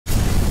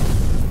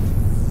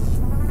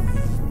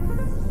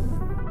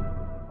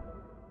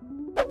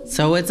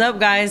So what's up,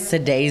 guys?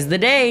 Today's the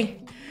day.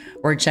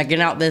 We're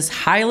checking out this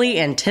highly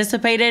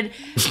anticipated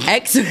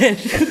X-Men.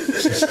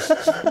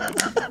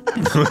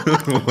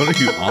 What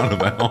are you on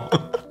about?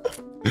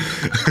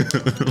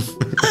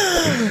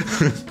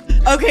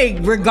 Okay,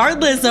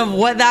 regardless of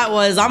what that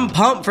was, I'm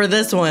pumped for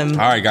this one.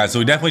 All right, guys, so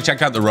we definitely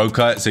checked out the road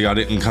cut, so y'all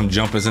didn't come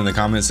jump us in the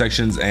comment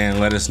sections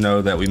and let us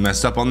know that we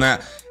messed up on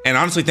that. And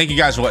honestly, thank you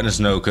guys for letting us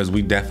know, because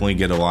we definitely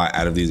get a lot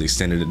out of these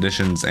extended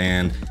editions.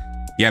 And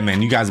yeah,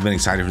 man, you guys have been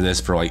excited for this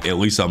for like at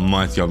least a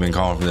month. Y'all been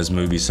calling for this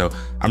movie, so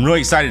I'm really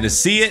excited to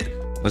see it.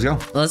 Let's go.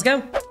 Let's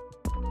go.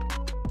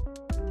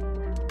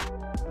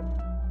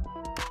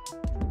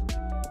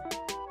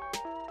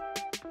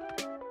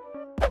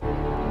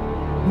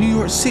 New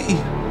York City.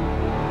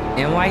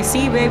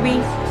 NYC, baby.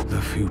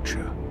 The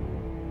future.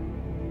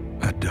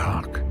 A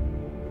dark,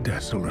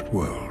 desolate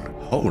world.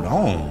 Hold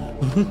on.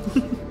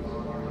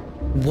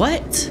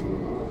 What?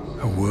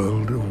 A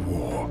world of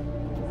war.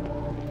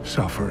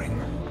 Suffering,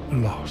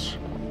 loss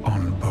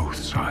on both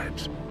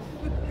sides.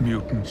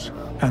 Mutants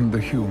and the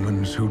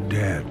humans who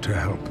dared to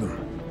help them.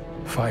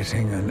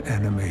 Fighting an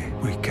enemy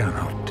we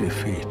cannot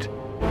defeat.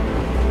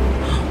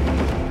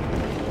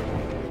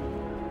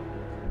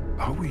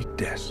 Are we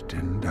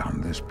destined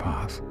down this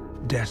path?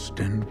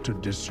 Destined to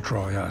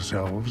destroy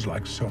ourselves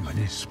like so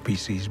many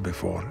species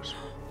before us?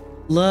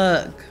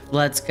 Look,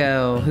 let's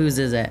go. Whose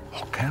is it?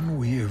 Or can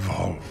we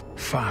evolve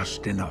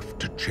fast enough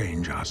to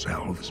change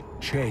ourselves,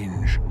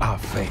 change our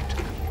fate?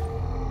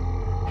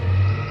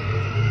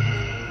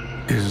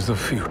 Is the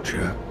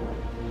future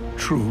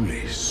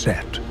truly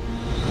set?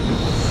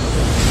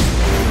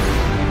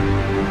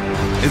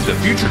 Is the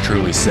future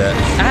truly set?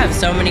 I have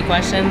so many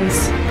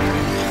questions.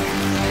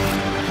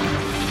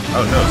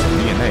 Oh no, it's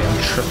DNA.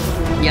 I'm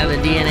tripping. Yeah, the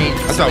DNA. I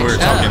thought we were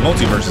talking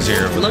multiverses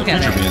here with Look the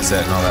at future it. being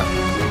set and all that.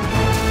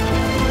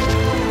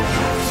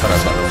 Thought I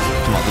was about to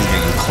come out this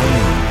game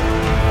clean.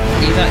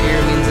 You thought your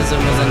immune system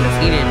was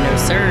undefeated. No,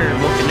 sir.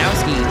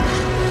 Volkanowski.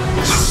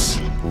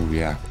 Oh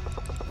yeah.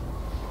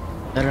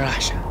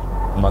 Russia.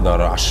 Mother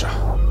Russia.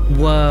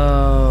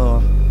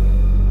 Whoa.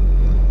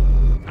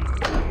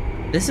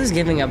 This is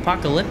giving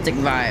apocalyptic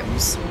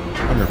vibes.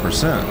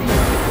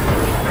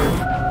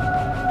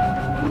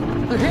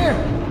 100%. Look here.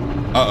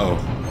 Uh-oh.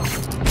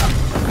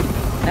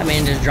 That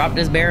man just dropped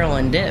his barrel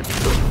and dipped.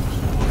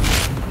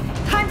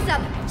 Time's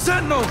up.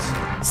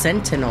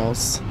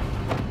 Sentinels.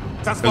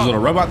 Those little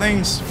robot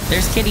things.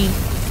 There's Kitty.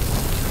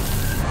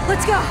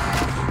 Let's go.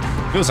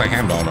 Feels like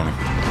Hamdog on him.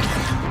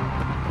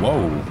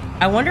 Whoa.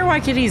 I wonder why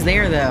Kitty's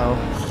there, though.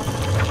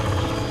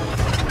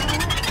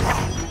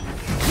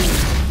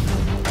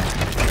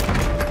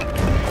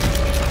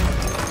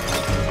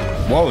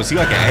 Whoa, is he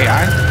like an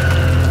AI?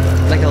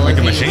 Like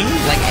a machine?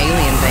 Like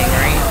alien thing,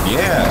 right?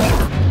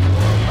 Yeah.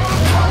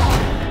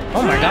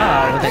 Oh my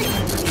god,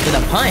 with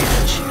a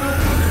punch.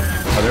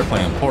 Oh, they're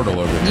playing Portal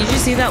over there. Did you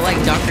see that,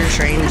 like, Doctor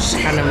Strange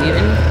kind of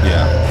mutant?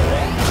 Yeah.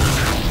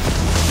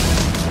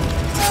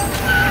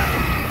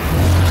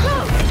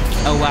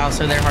 Oh wow,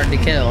 so they're hard to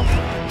kill.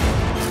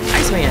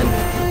 Iceman.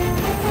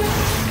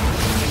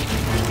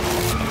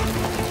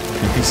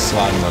 He's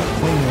sliding like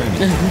clean.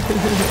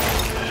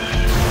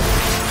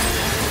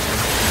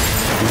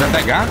 Is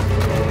that guy?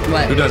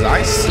 What? Who does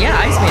ice? Yeah,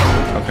 Iceman.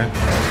 Okay.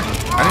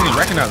 I didn't even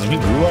recognize him. He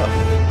grew up.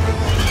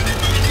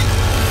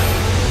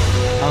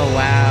 Oh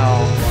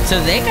wow. So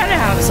they gotta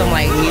have some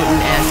like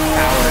mutant-esque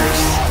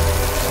powers.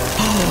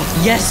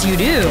 Yes, you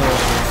do.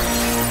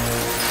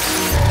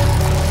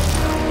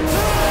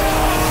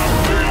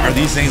 Are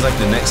these things like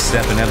the next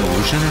step in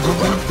evolution or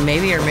something?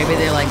 Maybe, or maybe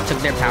they like took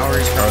their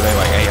powers Or from. are they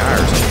like AI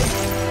or something?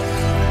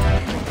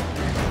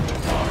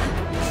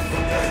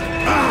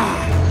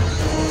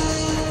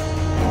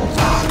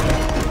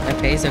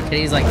 Okay, so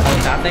Kitty's like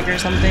telepathic or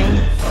something.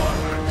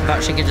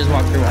 Thought she could just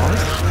walk through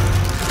walls.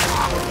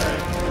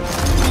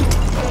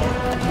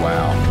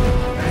 Wow.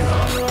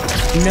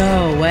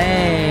 No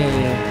way.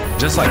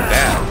 Just like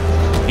that.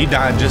 He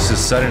died just as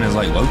sudden as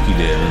like Loki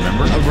did,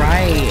 remember?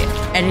 Right.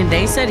 And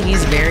they said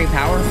he's very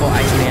powerful,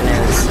 Iceman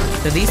is.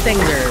 So these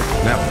things are...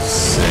 That was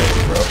sick,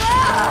 bro.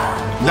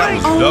 That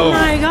was Oh dope.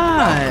 my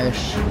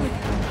gosh.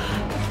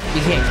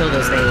 You can't kill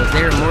those things.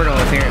 They're immortal,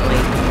 apparently.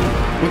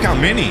 Look how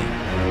many.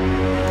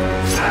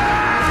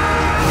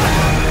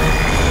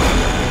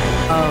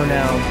 Oh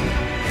no.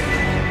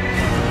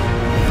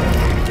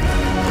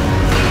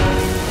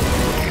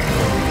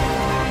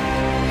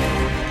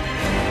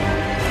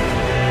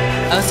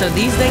 Oh, so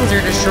these things are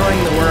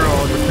destroying the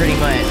world, pretty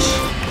much.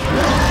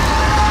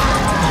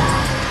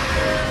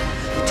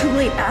 Too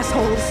late,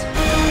 assholes.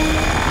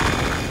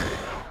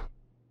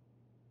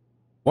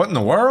 What in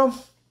the world?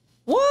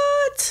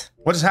 What?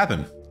 What just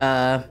happened?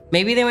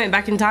 Maybe they went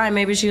back in time.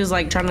 Maybe she was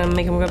like trying to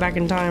make him go back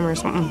in time or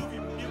something.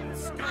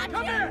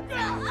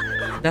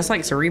 That's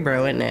like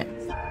Cerebro, isn't it?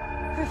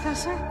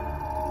 Professor?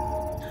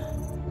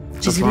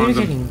 She's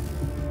communicating.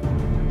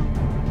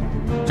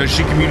 So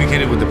she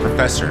communicated with the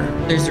professor.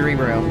 There's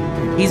Cerebro.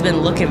 He's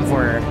been looking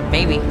for her.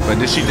 Maybe. But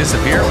did she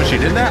disappear when she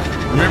did that?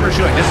 Remember,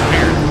 she like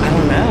disappeared. I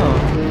don't know.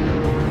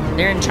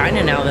 They're in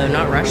China now, though,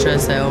 not Russia.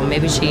 So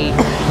maybe she.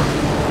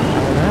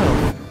 I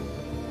don't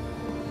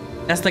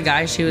know. That's the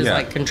guy she was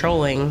like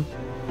controlling.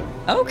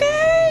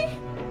 Okay.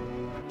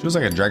 She was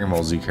like a Dragon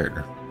Ball Z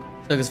character.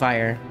 Took his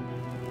fire,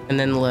 and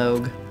then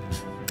Logue.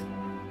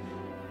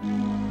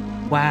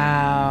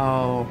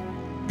 Wow,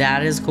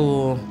 that is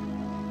cool.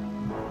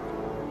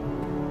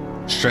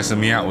 Stressing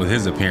me out with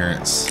his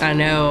appearance. I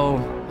know.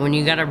 When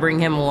you gotta bring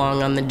him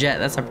along on the jet,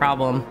 that's a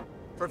problem.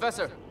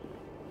 Professor.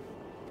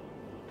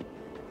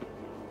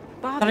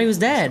 I thought he was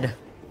dead.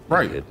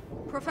 Right.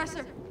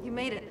 Professor, you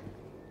made it.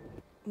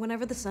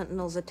 Whenever the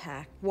Sentinels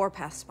attack,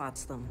 Warpath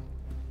spots them.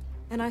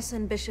 And I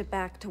send Bishop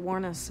back to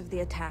warn us of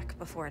the attack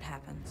before it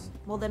happens.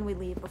 Well, then we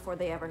leave before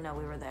they ever know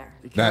we were there.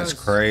 That's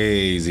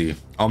crazy.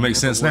 All makes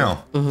sense now.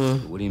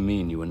 What do you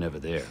mean you were never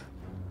there?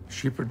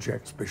 She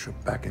projects Bishop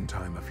back in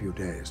time a few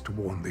days to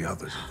warn the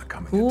others of the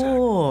coming attack.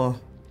 Cool.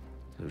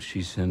 So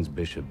she sends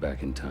Bishop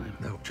back in time.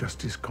 They'll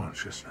adjust his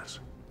consciousness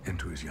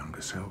into his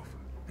younger self,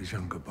 his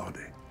younger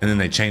body. And then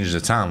they changed the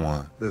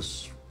timeline.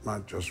 This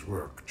might just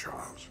work,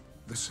 Charles.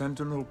 The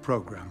Sentinel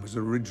program was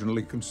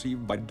originally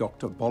conceived by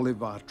Dr.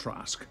 Bolivar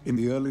Trask. In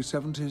the early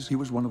 70s, he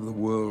was one of the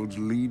world's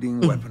leading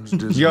weapons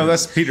designers. Yo,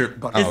 that's Peter.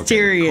 But It's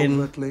Tyrion.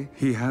 covertly,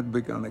 he had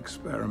begun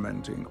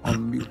experimenting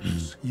on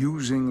mutants,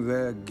 using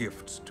their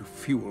gifts to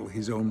fuel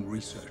his own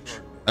research.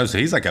 Oh, so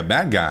he's like a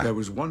bad guy. There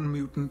was one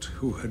mutant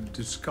who had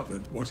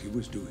discovered what he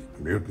was doing.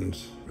 A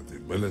mutant with the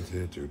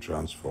ability to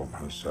transform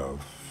herself.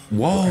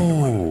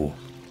 Whoa.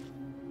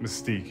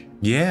 Mystique.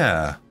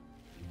 Yeah.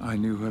 I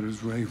knew her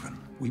as Raven.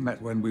 We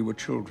met when we were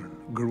children,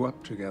 grew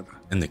up together.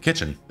 In the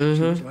kitchen. She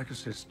was like a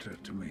sister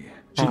to me.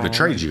 She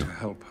betrayed you. To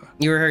help her.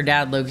 You were her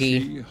dad, Loki.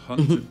 She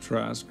hunted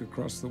Trask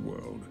across the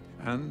world.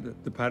 And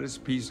at the Paris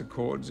Peace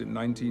Accords in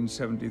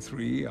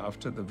 1973,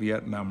 after the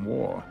Vietnam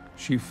War,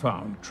 she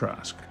found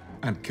Trask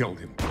and killed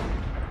him.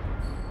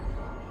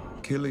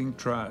 Killing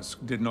Trask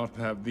did not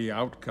have the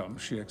outcome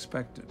she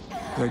expected.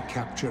 They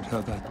captured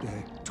her that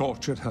day,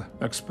 tortured her,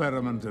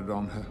 experimented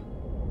on her.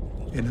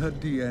 In her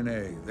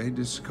DNA, they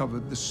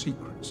discovered the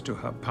secrets to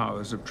her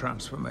powers of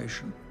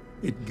transformation.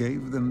 It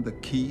gave them the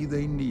key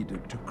they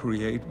needed to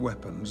create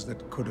weapons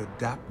that could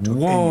adapt to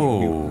any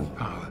human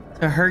power.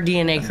 So her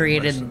DNA In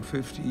created less than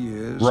 50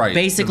 years, Right.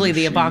 basically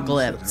the machines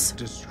apocalypse. that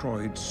have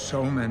destroyed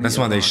so many. That's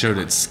why of they our showed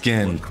kind its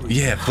skin. were created.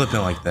 Yeah,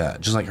 flipping like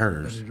that. Just like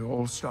hers. But it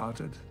all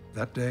started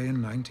that day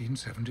in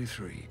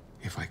 1973.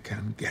 If I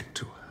can get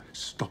to her,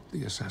 stop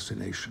the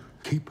assassination,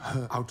 keep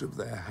her out of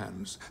their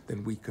hands,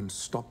 then we can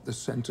stop the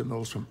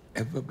Sentinels from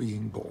ever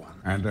being born.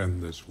 And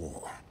end this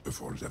war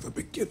before it ever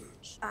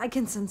begins. I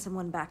can send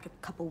someone back a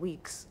couple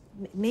weeks,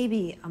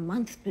 maybe a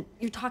month, but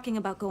you're talking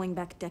about going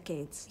back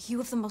decades. You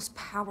have the most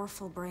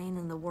powerful brain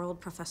in the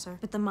world, Professor,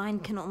 but the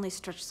mind can only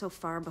stretch so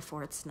far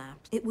before it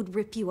snaps. It would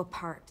rip you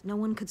apart. No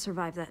one could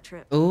survive that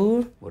trip.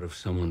 Ooh. What if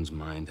someone's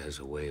mind has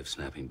a way of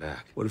snapping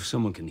back? What if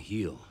someone can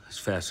heal as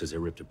fast as they're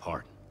ripped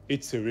apart?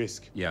 It's a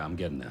risk. Yeah, I'm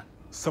getting that.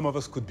 Some of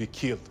us could be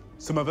killed.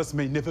 Some of us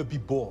may never be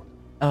born.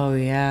 Oh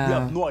We yeah.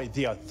 have no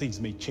idea things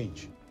may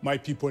change. My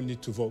people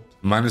need to vote.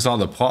 Minus all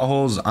the plot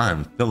holes,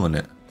 I'm feeling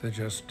it. They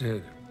just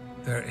did.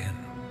 They're in.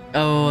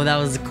 Oh, that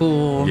was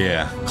cool.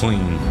 Yeah,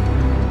 clean.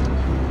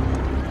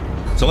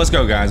 So let's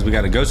go, guys. We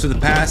got to go to the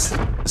past,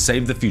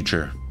 save the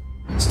future.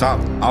 Stop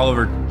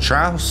Oliver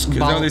Trask. Is that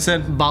what they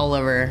said?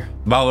 Bolivar.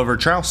 Oliver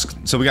Trask.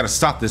 So we got to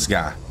stop this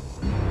guy.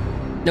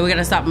 No, we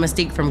gotta stop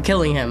Mystique from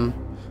killing him.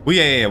 Well,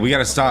 yeah. We got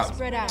to stop.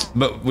 Spread out.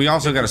 But we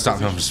also got to stop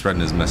him from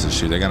spreading his message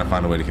too. They got to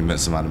find a way to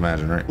convince him, I'd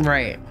imagine, right?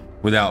 Right.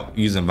 Without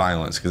using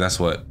violence, because that's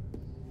what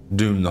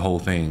doomed the whole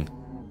thing.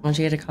 Why don't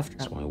you get a cough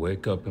drop? So I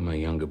wake up in my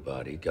younger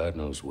body, God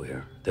knows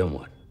where. Then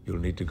what? You'll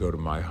need to go to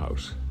my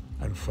house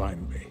and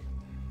find me.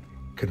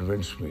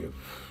 Convince me of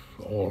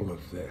all of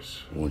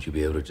this. Won't you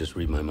be able to just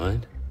read my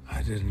mind?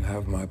 I didn't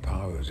have my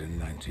powers in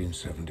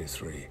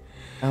 1973.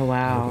 Oh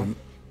wow.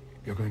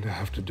 You're going to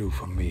have to do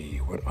for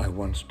me what I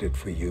once did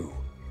for you.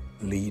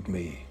 Lead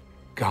me,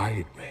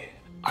 guide me.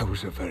 I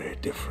was a very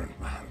different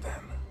man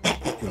then.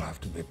 You'll have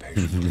to be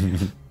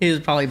patient. He was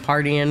probably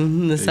partying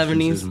in the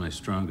Patience is 70s. my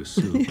strongest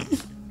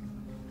suit.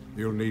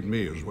 You'll need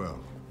me as well.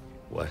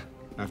 What?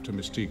 After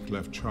Mystique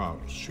left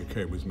Charles, she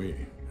came with me,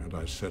 and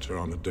I set her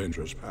on a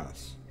dangerous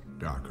path.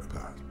 Darker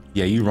path.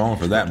 Yeah, you wrong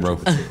for that, bro.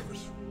 The two of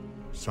us,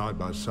 side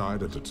by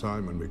side at a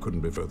time when we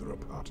couldn't be further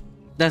apart.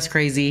 That's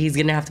crazy. He's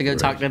gonna have to go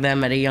talk to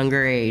them at a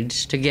younger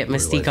age to get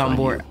Mystique on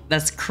board.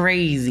 That's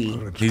crazy.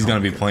 He's gonna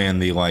be playing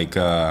the like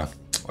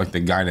the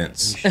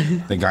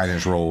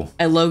guidance role.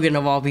 And Logan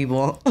of all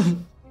people.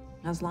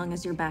 As long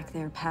as you're back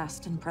there,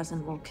 past and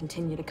present will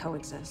continue to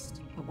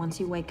coexist. But once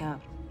you wake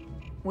up,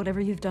 whatever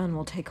you've done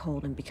will take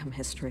hold and become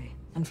history.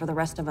 And for the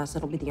rest of us,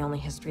 it'll be the only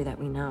history that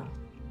we know.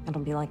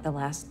 It'll be like the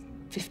last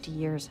 50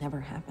 years never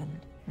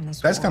happened. And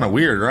That's kind of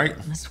weird, right?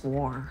 This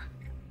war,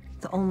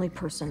 the only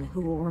person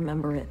who will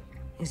remember it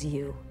is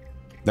you.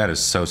 That is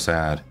so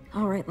sad.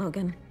 All right,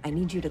 Logan, I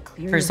need you to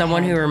clear For your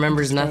someone who head and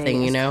remembers stay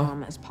nothing, you as know?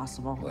 calm as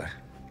possible.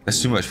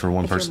 That's too much for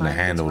one If your person to mind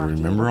gets handle. rocky,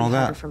 Remember it'll all be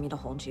harder that? for me to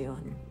hold you,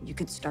 and you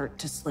could start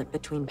to slip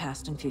between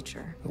past and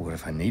future. What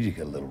if I need to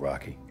get a little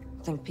rocky?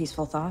 Think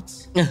peaceful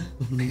thoughts?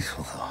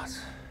 Peaceful thoughts.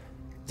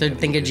 So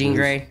think of Jean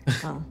Grey.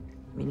 Well,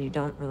 I mean, you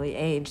don't really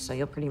age, so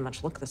you'll pretty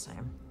much look the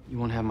same. You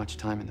won't have much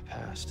time in the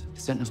past.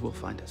 The Sentinels will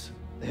find us.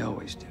 They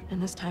always do.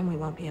 And this time we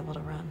won't be able to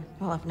run.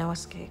 We'll have no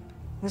escape.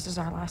 This is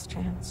our last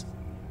chance.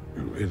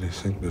 You really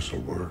think this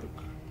will work?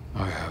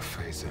 I have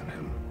faith in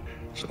him.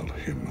 Tell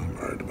him I'm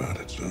worried about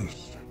it,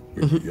 sis.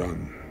 We were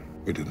young.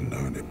 We didn't know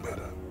any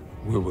better.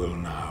 We will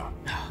now.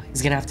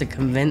 He's gonna have to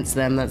convince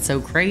them. That's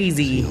so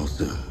crazy.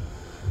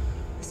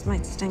 This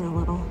might sting a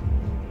little.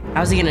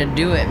 How's he gonna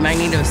do it?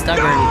 Magneto's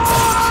stubborn.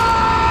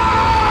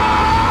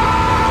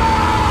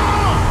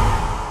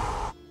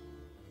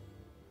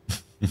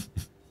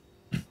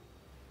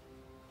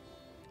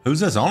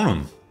 Who's this on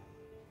him?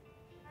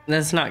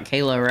 That's not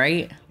Kayla,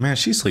 right? Man,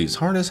 she sleeps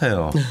hard as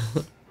hell.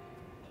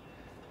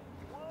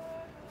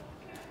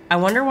 I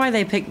wonder why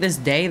they picked this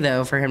day,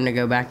 though, for him to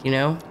go back, you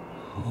know?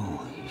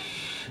 Holy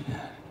shit.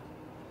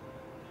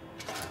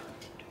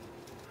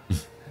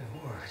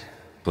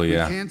 But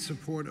yeah. We can't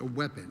support a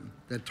weapon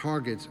that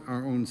targets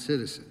our own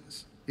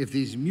citizens. If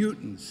these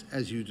mutants,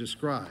 as you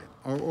describe,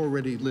 are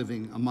already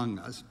living among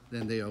us,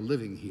 then they are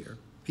living here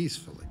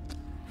peacefully.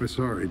 We're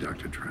sorry,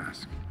 Dr.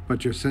 Trask,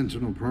 but your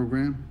Sentinel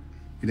program,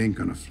 it ain't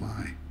gonna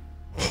fly.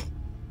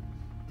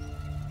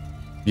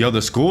 Yo,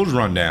 the school's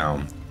run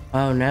down.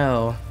 Oh,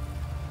 no.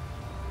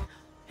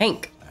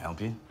 Hank. Can I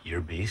help you? You're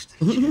a beast.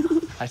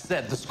 I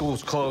said the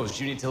school's closed.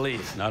 You need to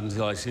leave. Not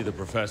until I see the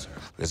professor,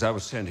 because I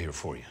was sent here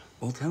for you.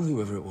 Well, tell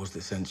whoever it was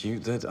that sent you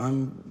that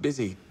I'm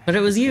busy. But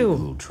it was A you.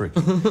 little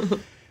tricky,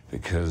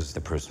 because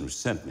the person who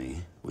sent me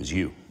was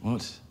you.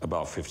 What?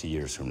 About 50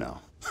 years from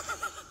now.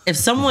 If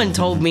someone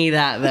told me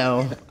that,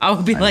 though, I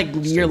would be like,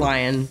 you're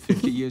lying.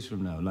 50 years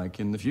from now, like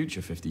in the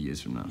future 50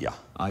 years from now. Yeah.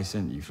 I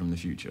sent you from the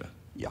future.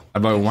 Yeah.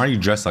 But why are you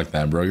dressed like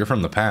that, bro? You're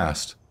from the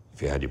past.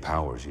 If you had your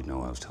powers, you'd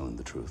know I was telling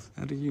the truth.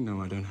 How do you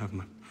know I don't have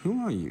my...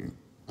 Who are you?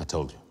 I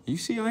told you. You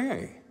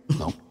CIA?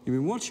 No. You've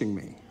been watching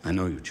me. I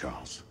know you,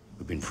 Charles.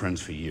 We've been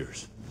friends for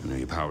years. I know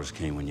your powers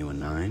came when you were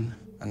 9.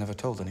 I never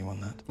told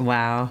anyone that.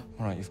 Wow.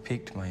 All right, you've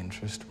piqued my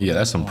interest. Yeah,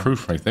 that's some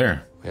proof right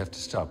there. We have to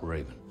stop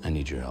Raven. I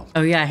need your help.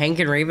 Oh, yeah, Hank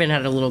and Raven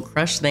had a little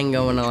crush thing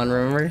going on,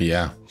 remember?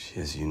 Yeah. She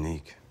is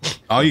unique.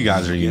 All you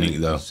guys are unique,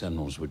 though. The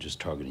Sentinels were just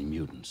targeting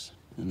mutants.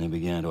 And they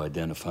began to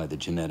identify the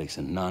genetics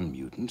in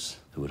non-mutants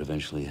who would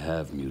eventually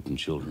have mutant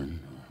children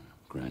or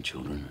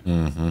grandchildren.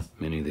 Mm-hmm.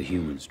 Many of the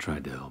humans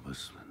tried to help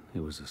us. It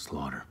was a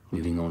slaughter,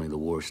 leaving only the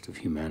worst of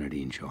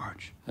humanity in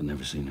charge. I've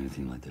never seen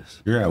anything like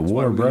this. You're at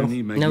war, bro.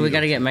 No, we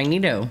gotta get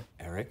Magneto.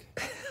 Eric,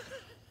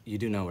 you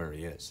do know where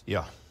he is.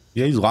 Yeah.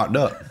 Yeah, he's locked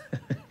up.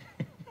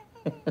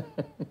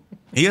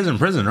 He is in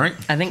prison, right?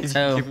 I think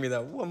so. Give me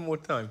that one more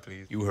time,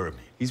 please. You heard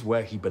me. He's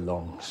where he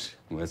belongs.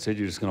 Well, that's it?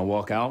 You're just gonna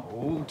walk out?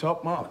 Oh,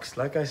 top marks.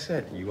 Like I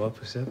said, you are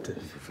perceptive.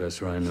 The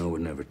professor I know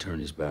would never turn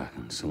his back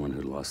on someone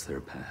who lost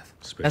their path.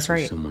 Especially That's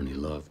right. someone he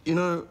loved. You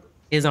know,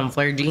 Is on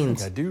flared I think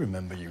jeans. I do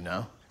remember you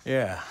now.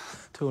 Yeah,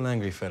 tall,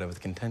 angry fella with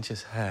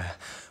contentious hair.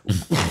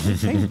 I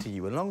came to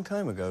you a long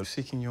time ago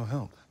seeking your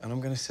help. And I'm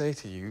going to say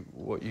to you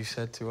what you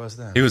said to us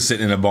then. He was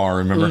sitting in a bar,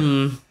 remember?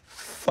 Mm-hmm.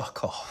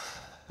 Fuck off.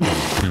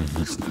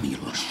 Listen to me, you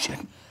little shit.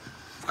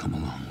 I've come a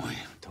long way.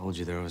 Told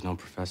you there was no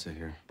professor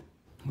here.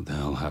 What the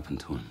hell happened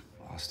to him?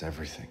 Lost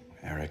everything.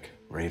 Eric,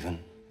 Raven,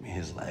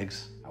 his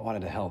legs. I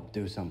wanted to help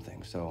do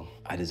something, so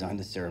I designed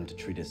the serum to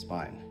treat his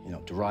spine. You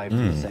know, derived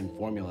from the same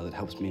formula that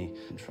helps me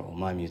control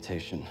my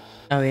mutation.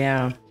 Oh,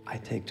 yeah. I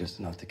take just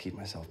enough to keep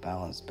myself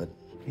balanced, but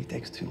he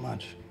takes too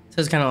much. So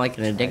it's kind of like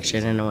an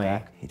addiction in a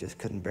way. He just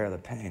couldn't bear the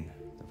pain,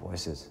 the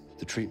voices.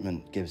 The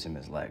treatment gives him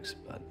his legs,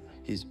 but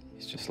he's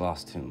just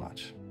lost too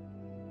much.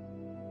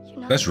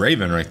 That's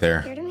Raven right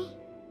there. Scared of me?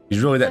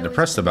 He's really that I was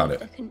depressed about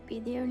it. I couldn't be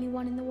the only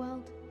one in the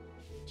world.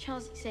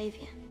 Charles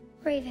Xavier.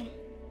 Raven.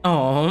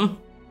 Oh.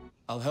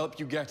 I'll help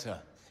you get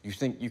her. You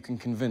think you can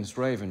convince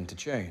Raven to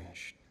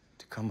change,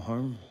 to come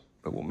home?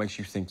 But what makes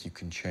you think you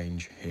can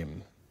change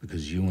him?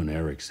 Because you and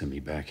Eric sent me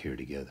back here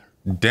together.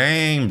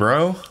 Dang,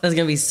 bro. That's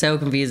gonna be so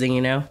confusing,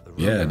 you know?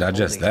 Yeah,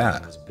 digest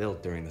that. It was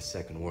built during the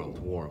Second World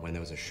War when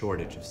there was a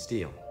shortage of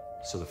steel.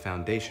 So the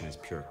foundation is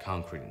pure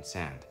concrete and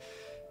sand.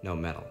 No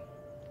metal.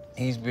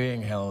 He's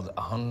being held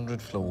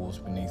 100 floors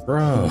beneath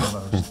Bro.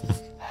 the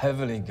most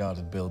heavily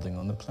guarded building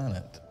on the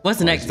planet. What's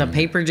next? A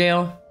paper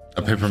jail?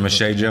 A paper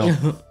mache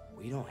jail?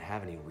 We don't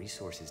have any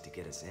resources to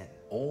get us in.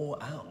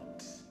 Or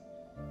out.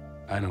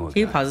 I know a Can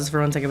you guy. pause this for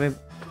 1 second, babe?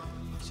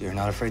 So you're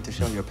not afraid to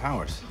show your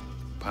powers?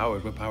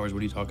 Powers? What powers? What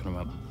are you talking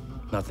about?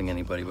 Nothing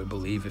anybody would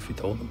believe if you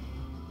told them.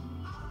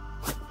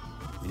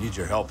 We need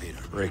your help, Peter.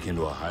 Break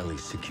into a highly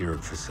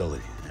secured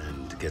facility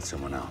and to get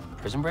someone out.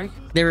 Prison break?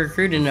 They're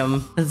recruiting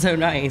him. That's so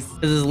nice.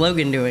 This is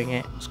Logan doing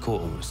it. It's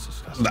cool. It was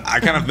disgusting. I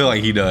kind of feel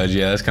like he does.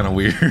 Yeah, that's kind of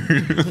weird. I'd be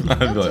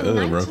like, Built in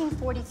ugh, bro.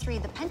 1943,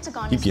 the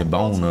Pentagon Keep is your the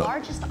world's bone up.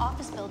 largest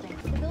office building.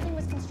 The building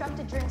was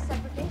constructed during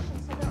segregation,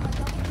 so there are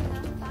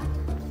double back.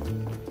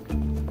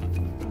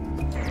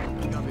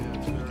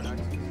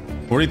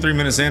 43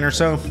 minutes in or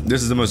so.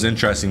 This is the most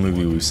interesting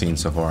movie we've seen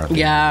so far. I think.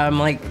 Yeah, I'm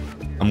like,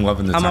 I'm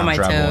loving the I'm on time my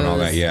travel and all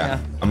toes, that. Yeah. yeah.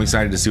 I'm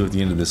excited to see what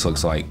the end of this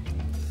looks like.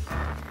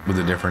 with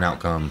a different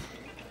outcome.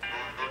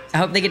 I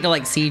hope they get to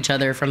like see each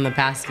other from the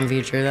past and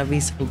future. That'd be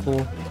so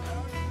cool.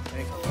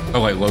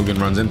 Oh, like Logan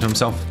runs into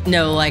himself?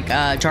 No, like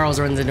Charles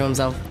runs into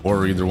himself.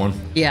 Or either one?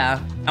 Yeah,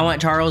 I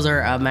want Charles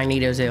or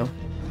Magneto too.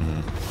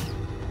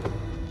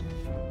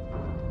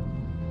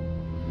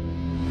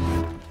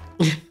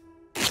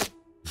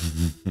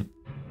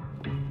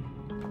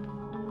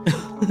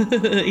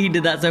 He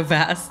did that so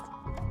fast.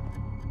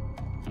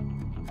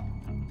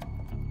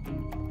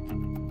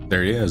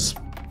 There he is.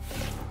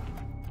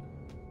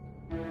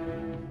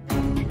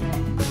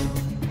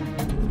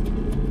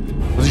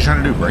 What's he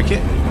trying to do? Break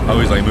it? Oh,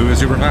 he's like moving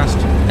super fast?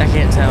 I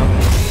can't tell.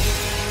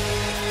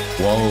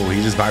 Whoa,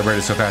 he just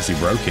vibrated so fast he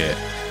broke it.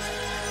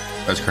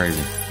 That's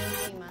crazy.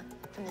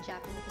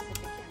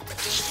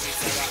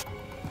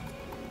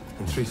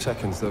 In 3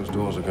 seconds, those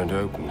doors are going to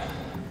open.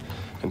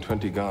 And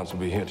 20 guards will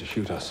be here to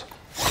shoot us.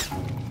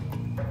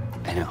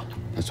 I know.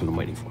 That's what I'm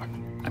waiting for.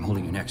 I'm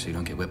holding your neck so you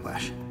don't get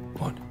whiplash.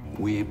 What?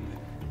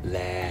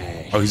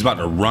 Whiplash. Oh, he's about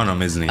to run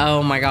him, isn't he?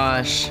 Oh my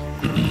gosh.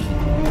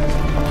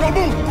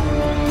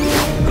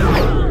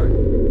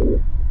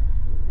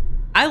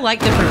 I like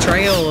the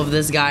portrayal of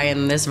this guy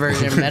in this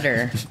version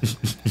better.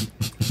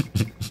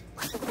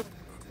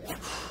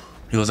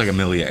 He looks like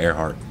Amelia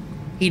Earhart.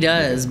 He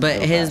does,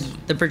 but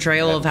the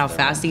portrayal of how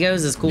fast he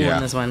goes is cool in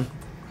this one.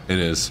 It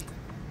is.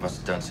 Must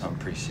have done something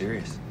pretty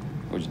serious.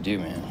 What'd you do,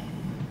 man?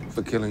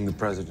 For killing the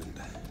president.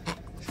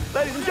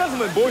 Ladies and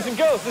gentlemen, boys and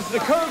girls, this is a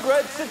code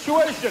red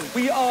situation.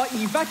 We are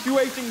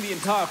evacuating the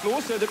entire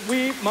floor so that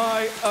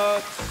my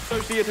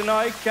associate and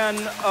I can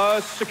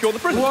secure the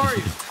prison.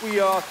 We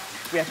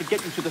have to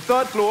get you to the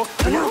 3rd floor.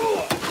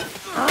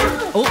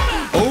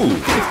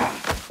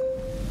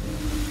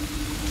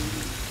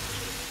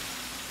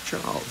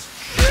 Charles.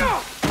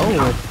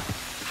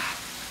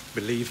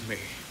 Believe me,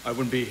 I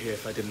wouldn't be here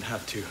if I didn't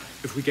have to.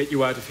 If we get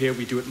you out of here,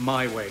 we do it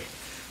my way.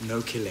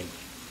 No killing.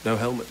 No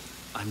helmet.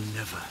 I'm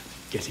never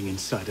getting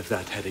inside of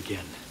that head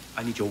again.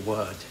 I need your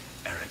word,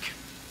 Eric.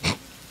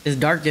 It's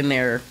dark in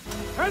there.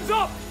 Hands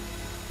up!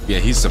 Yeah,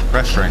 he's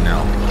suppressed right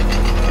now.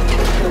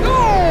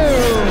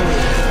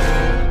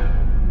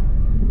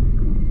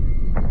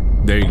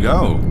 There you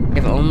go.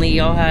 If only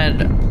y'all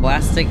had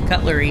plastic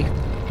cutlery.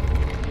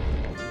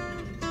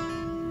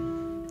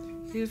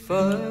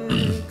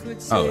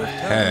 Oh,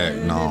 heck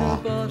no.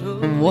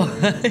 What?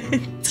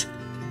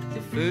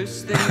 The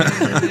first thing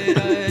that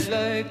I'd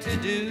like to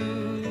do.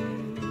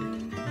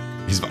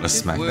 He's about to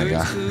smack that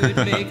guy.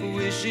 Make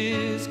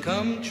wishes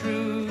come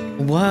true.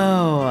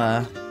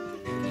 Whoa.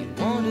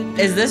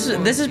 Is this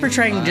is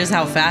portraying just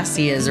how fast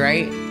he is,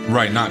 right?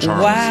 Right, not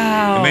Charles.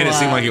 Wow. It made it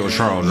seem like it was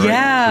Charles, right?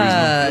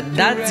 Yeah,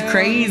 that's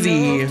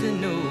crazy.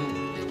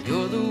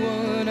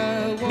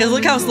 Because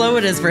look how slow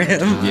it is for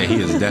him. Yeah,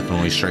 he is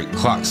definitely straight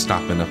clock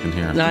stopping up in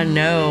here. I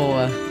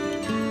know.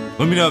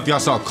 Let me know if y'all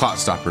saw Clock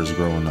Stoppers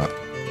growing up.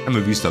 That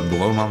movie used to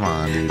blow my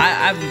mind, dude.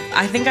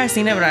 I think I've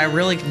seen it, but I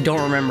really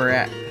don't remember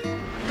it.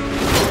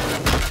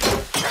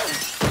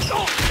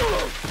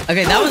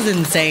 Okay, that was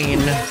insane.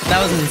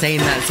 That was insane,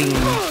 that scene.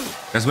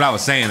 That's what I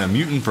was saying. A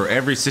mutant for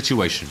every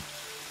situation.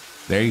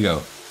 There you go.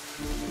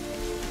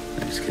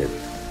 Thanks, kid.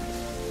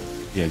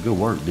 Yeah, good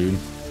work, dude.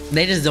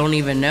 They just don't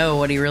even know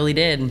what he really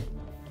did.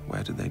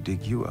 Where did they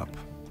dig you up?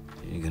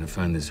 You're gonna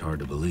find this hard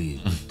to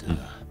believe, but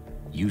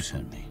you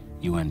sent me.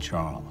 You and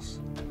Charles.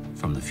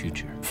 From the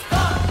future.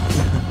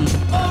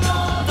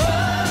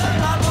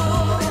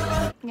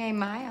 Ngày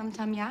mai ông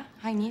tham gia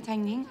hay nghĩ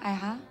thanh niên ai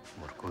hả?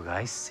 Một cô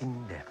gái xinh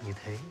đẹp như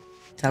thế.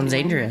 Sounds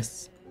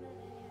dangerous.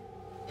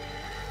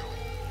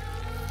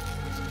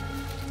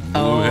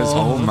 Blew his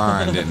whole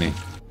mind, didn't he?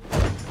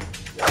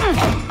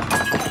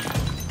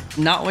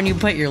 Not when you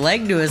put your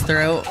leg to his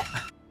throat.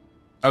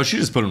 Oh, she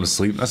just put him to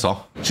sleep. That's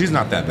all. She's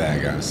not that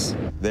bad, guys.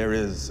 There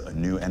is a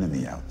new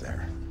enemy out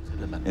there.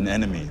 An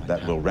enemy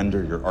that will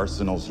render your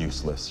arsenals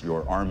useless,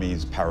 your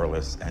armies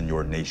powerless, and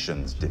your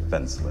nations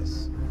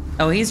defenseless.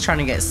 Oh, he's trying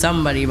to get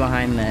somebody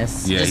behind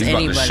this. Yeah, just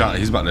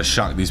he's about to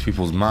shock these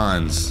people's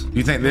minds.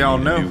 You think they all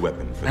know? A new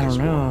weapon for this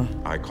war.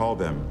 I call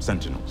them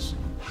Sentinels.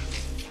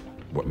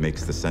 What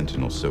makes the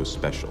Sentinels so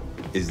special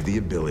is the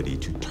ability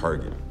to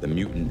target the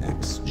Mutant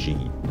X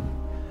gene.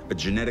 A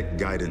genetic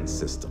guidance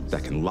system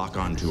that can lock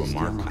onto a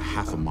mark a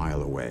half a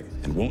mile away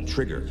and won't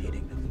trigger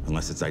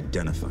unless it's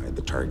identified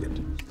the target.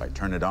 If I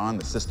turn it on,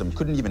 the system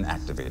couldn't even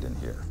activate in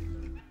here.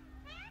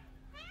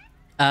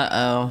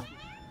 Uh-oh.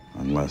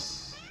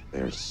 Unless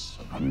there's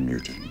a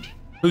mutant.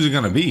 Who's it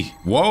gonna be?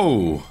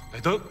 Whoa.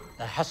 There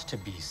has to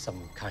be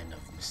some kind of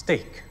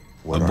mistake.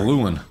 A blue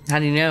one. How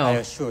do you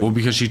know? Well,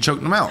 because she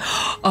choked him out.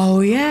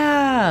 Oh,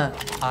 yeah.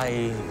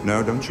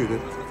 No, don't shoot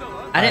it.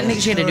 I didn't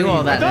think she had to do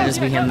all that to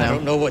just be him, though. I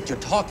don't know what you're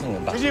talking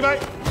about.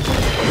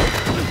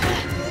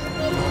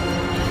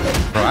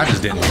 Bro, I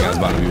just didn't think I was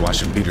about to be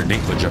watching Peter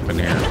Dinklage up in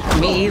there.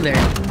 Me either.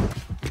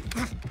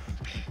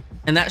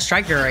 And that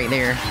striker right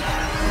there.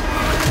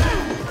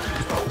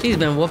 He's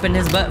been whooping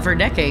his butt for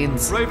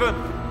decades. Raven.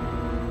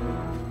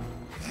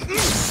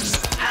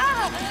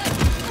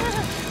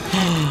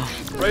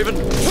 Raven.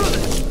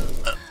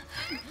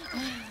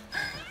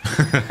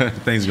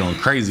 Things going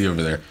crazy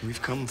over there.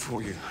 We've come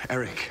for you,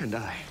 Eric and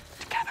I,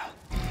 together.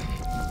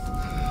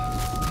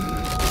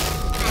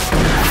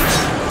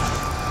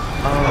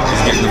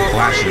 He's getting the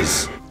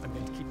flashes. I'm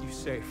going to keep you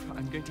safe.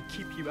 I'm going to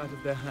keep you out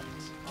of their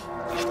hands.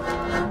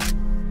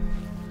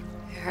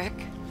 Eric?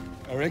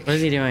 Eric? What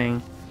is he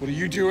doing? What are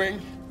you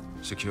doing?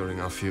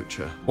 Securing our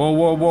future. Whoa,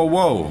 whoa, whoa,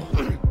 whoa.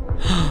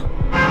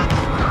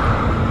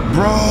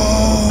 Bro!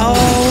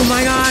 Oh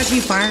my gosh, he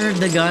fired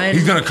the gun.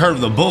 He's gonna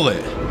curve the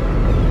bullet.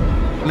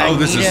 Oh,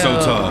 this is so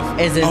tough.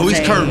 Oh, he's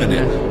curving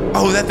it.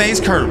 Oh, that thing's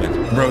curving.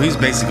 Bro, he's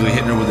basically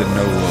hitting her with a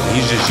no look.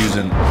 He's just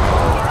using...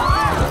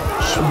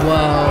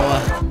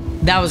 Whoa.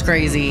 That was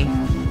crazy.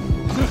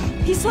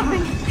 He's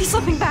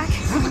slipping back.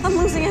 I'm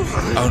losing him.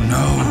 Oh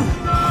no.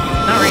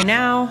 Not right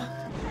now.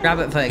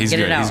 Rabbit foot, He's get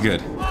good, it out. he's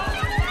good.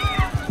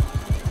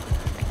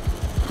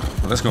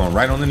 Well, that's going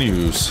right on the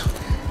news.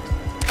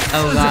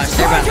 Oh gosh,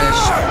 they're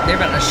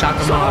about to shock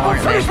them all,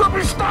 aren't they?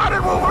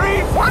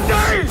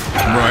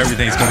 Bro,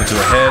 everything's coming to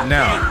a head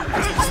now.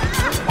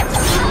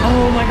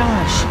 Oh my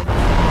gosh.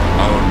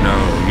 Oh no,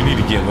 you need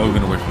to get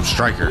Logan away from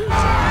Stryker.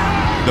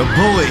 The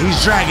bullet,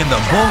 he's dragging the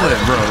bullet,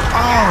 bro.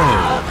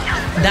 Oh!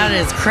 That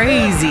is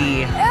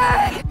crazy.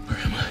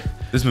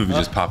 This movie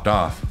just popped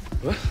off.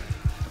 What?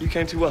 You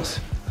came to us.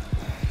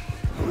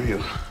 Who are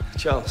you?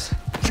 Charles.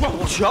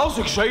 Whoa, Charles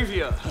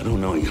Xavier. I don't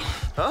know you.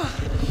 Huh?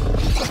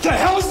 What the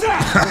hell is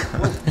that?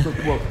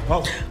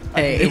 Whoa.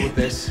 Hey. I can deal with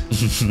this.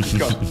 Let's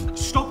go.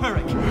 Stop,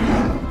 Eric.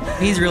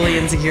 He's really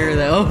insecure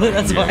though.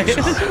 That's why.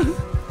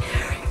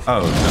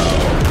 Oh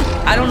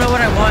no. I don't know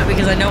what I want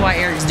because I know why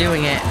Eric's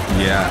doing it.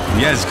 Yeah.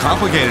 Yeah, it's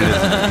complicated.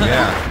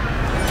 Yeah.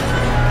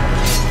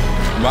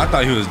 Well, I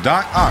thought he was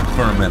Doc Ock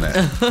for a minute.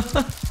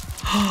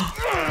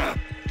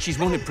 She's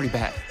wounded pretty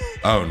bad.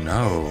 Oh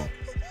no.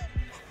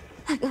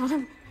 I got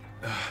him.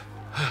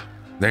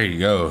 There you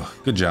go.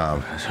 Good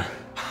job.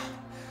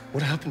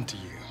 What happened to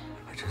you?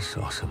 I just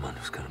saw someone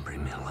who's gonna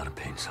bring me a lot of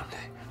pain someday.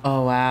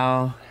 Oh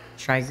wow.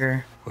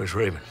 Stryker. Where's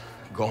Raven?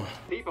 Gone.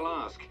 People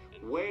ask,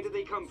 where did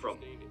they come from?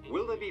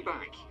 Will they be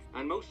back?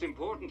 And most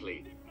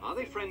importantly, are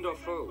they friend or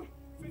foe?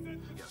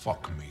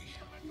 Fuck me.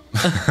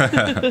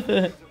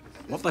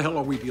 What the hell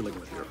are we dealing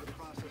with here?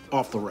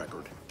 Off the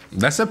record.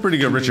 That's a pretty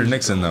good Richard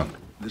Nixon though.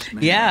 This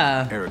man,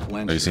 Yeah. Eric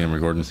Oh, you see him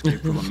recording?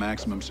 escaped from a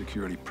maximum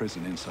security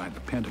prison inside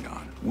the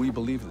Pentagon. We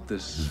believe that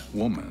this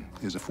woman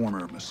is a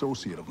former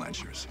associate of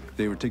Lensher's.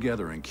 They were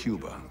together in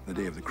Cuba the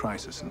day of the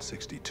crisis in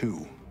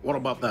 '62. What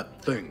about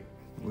that thing?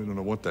 We don't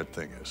know what that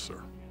thing is,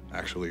 sir.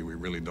 Actually, we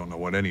really don't know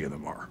what any of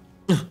them are.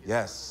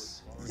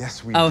 Yes,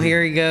 we Oh, do.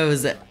 here he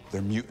goes.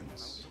 They're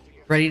mutants.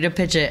 Ready to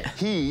pitch it.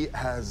 He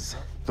has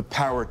the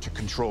power to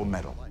control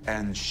metal,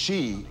 and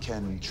she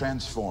can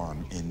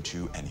transform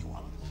into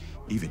anyone.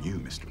 Even you,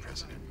 Mr.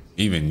 President.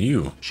 Even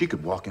you. She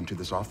could walk into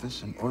this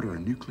office and order a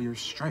nuclear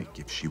strike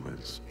if she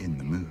was in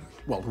the mood.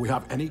 Well, do we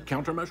have any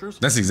countermeasures?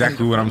 That's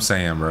exactly what I'm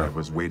saying, bro. I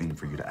was waiting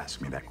for you to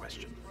ask me that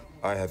question.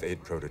 I have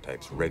 8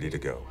 prototypes ready to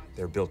go.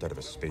 They're built out of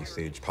a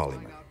space-age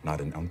polymer, not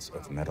an ounce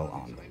of metal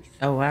on them.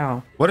 Oh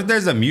wow. What if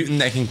there's a mutant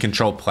that can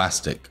control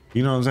plastic?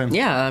 You know what I'm saying?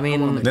 Yeah, I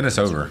mean, Then it's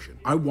over.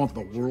 I want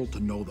the world to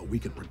know that we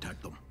can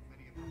protect them.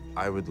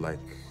 I would like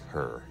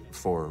her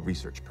for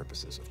research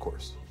purposes, of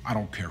course. I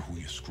don't care who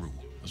you screw,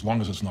 as long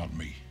as it's not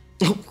me.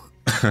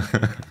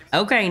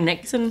 okay,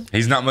 Nixon.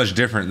 He's not much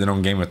different than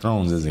on Game of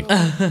Thrones, is he?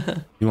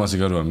 He wants to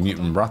go to a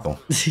mutant brothel.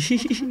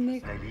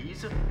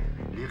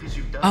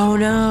 Oh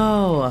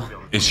no.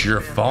 It's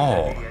your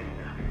fault.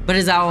 But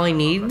is that all he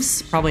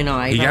needs? Probably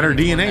not. He got her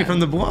DNA from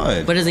the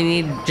blood. But does he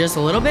need just a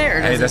little bit?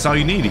 Or Hey, that's all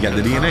you need. You got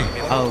the DNA.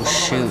 Oh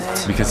shoot.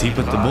 Because he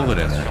put the bullet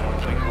in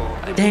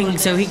her. Dang,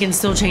 so he can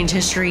still change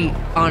history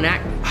on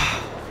act.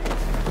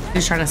 He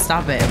was trying to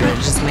stop it, but it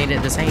just made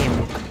it the same.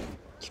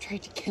 You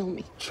tried to kill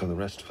me. So the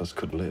rest of us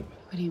could live.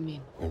 What do you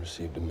mean? We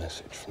received a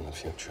message from the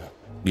future.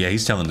 Yeah,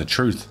 he's telling the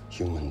truth.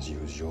 Humans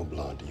use your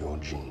blood, your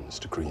genes,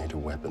 to create a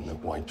weapon that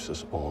wipes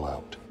us all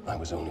out. I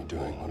was only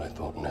doing what I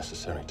thought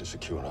necessary to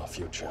secure our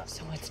future.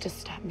 So what's to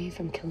stop me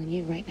from killing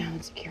you right now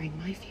and securing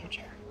my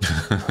future?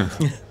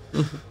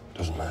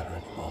 Doesn't matter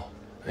anymore.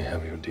 I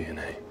have your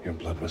DNA. Your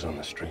blood was on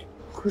the street.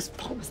 Whose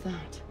fault was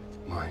that?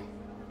 Mine.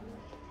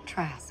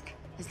 Trask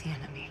is the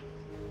enemy.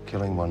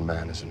 Killing one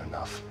man isn't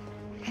enough.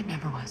 It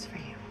never was for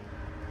you.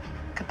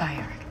 Goodbye,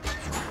 Eric.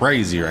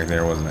 Crazy right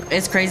there, wasn't it?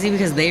 It's crazy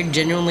because they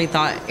genuinely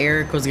thought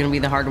Eric was going to be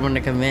the hard one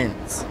to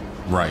convince.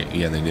 Right,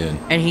 yeah, they did.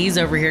 And he's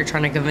over here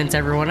trying to convince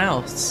everyone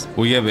else.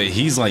 Well, yeah, but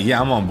he's like,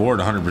 yeah, I'm on board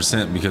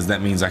 100% because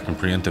that means I can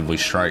preemptively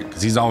strike.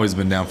 Because he's always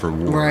been down for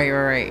war.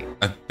 Right.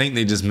 I think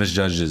they just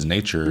misjudged his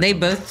nature. They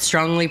both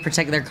strongly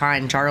protect their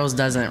kind. Charles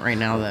doesn't right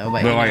now, though.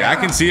 But like, I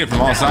can see it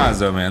from all sides,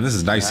 though, man. This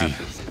is dicey.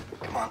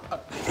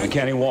 I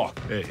can't even walk.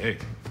 Hey,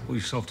 pull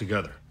yourself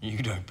together. You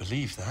don't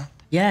believe that?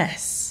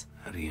 Yes.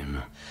 How do you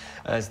know?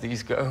 As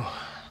these go.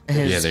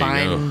 His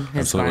spine.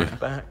 His Absolutely. spine.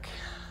 Back.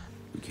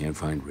 We can't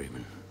find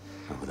Raven.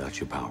 Not without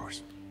your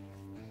powers.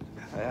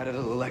 I added a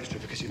little extra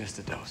because you missed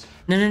a dose.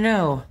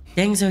 No.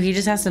 Dang, so he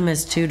just has to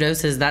miss 2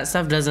 doses. That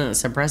stuff doesn't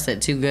suppress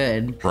it too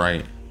good.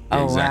 Right.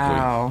 Oh, exactly.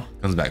 wow.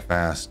 Comes back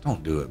fast.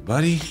 Don't do it,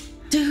 buddy.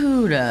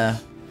 Dude.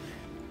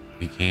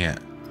 He can't.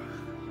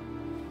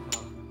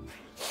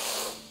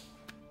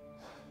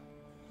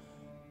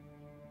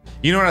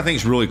 You know what I think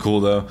is really cool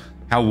though?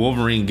 How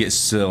Wolverine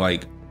gets to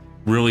like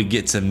really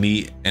get to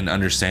meet and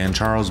understand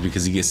Charles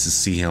because he gets to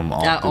see him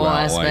all throughout, all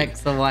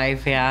aspects of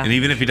life, yeah. And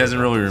even if he doesn't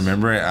really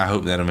remember it, I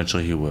hope that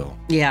eventually he will.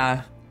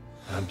 Yeah.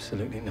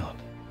 Absolutely not.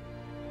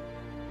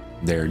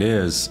 There it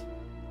is.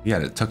 He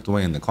had it tucked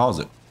away in the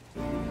closet.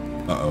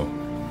 Uh-oh.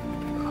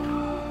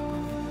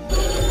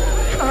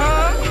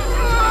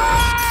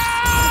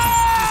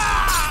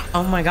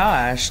 Oh my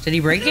gosh, did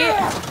he break it?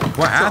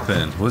 What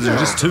happened? Was it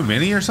just too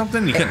many or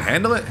something? You couldn't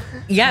handle it?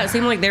 Yeah, it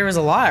seemed like there was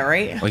a lot,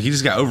 right? Like he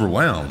just got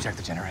overwhelmed. Check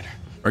the generator.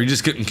 Or he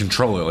just couldn't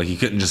control it. Like he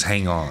couldn't just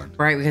hang on.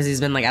 Right, because he's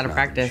been like out of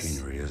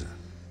practice.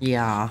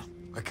 Yeah.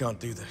 I can't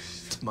do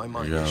this. My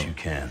mind. Yes, you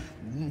can.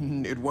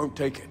 It won't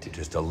take it. You're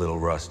just a little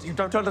rusty. You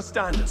don't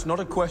understand. It's not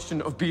a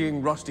question of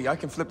being rusty. I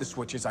can flip the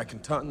switches, I can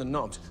turn the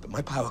knobs, but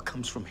my power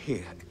comes from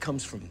here. It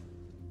comes from,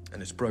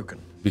 and it's broken.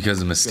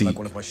 Because of Mystique. You're like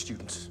one of my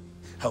students,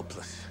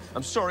 helpless.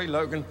 I'm sorry,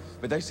 Logan,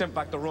 but they sent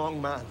back the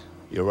wrong man.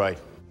 You're right.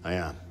 I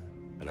am.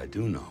 But I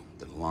do know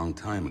that a long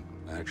time,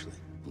 actually,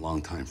 a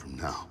long time from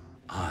now,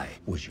 I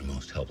was your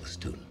most helpless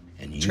student.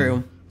 And you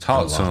True.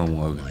 Talk to him,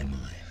 my Logan.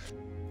 mind.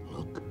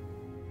 Look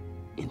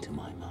into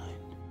my mind.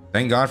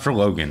 Thank God for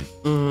Logan.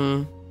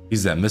 Mm-hmm.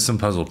 He's that missing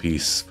puzzle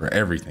piece for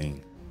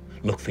everything.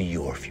 Look for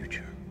your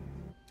future.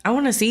 I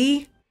want to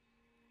see.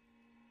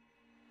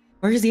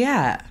 Where is he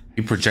at?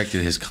 He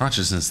projected his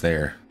consciousness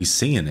there. He's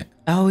seeing it.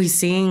 Oh, he's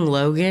seeing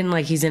Logan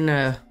like he's in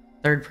a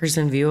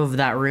third-person view of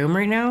that room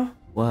right now?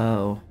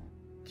 Whoa.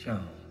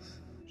 Charles,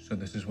 so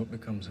this is what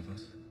becomes of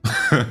us.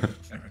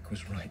 Eric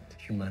was right.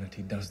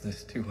 Humanity does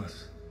this to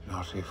us.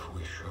 Not if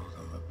we show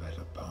them a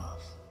better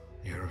path.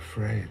 You're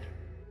afraid,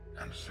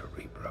 and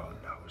Cerebro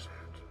knows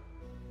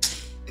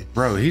it.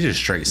 Bro, he just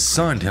straight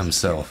sunned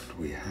himself.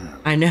 We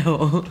have I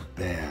know. to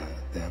bear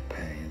their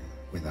pain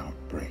without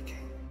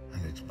breaking,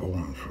 and it's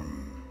born from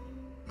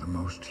the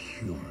most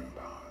human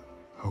part,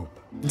 hope.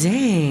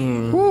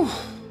 Dang. Whew.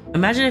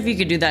 Imagine if you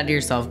could do that to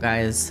yourself,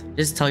 guys.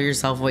 Just tell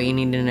yourself what you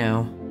need to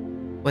know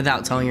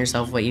without telling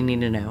yourself what you need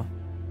to know.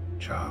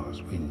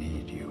 Charles, we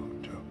need you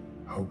to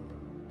hope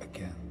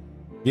again.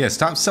 Yeah,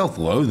 stop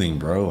self-loathing,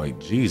 bro. Like,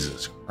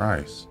 Jesus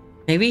Christ.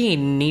 Maybe he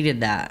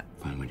needed that.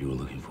 Find what you were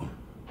looking for.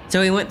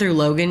 So he went through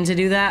Logan to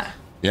do that?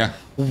 Yeah.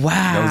 Wow.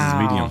 That was his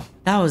medium.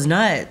 That was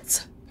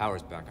nuts.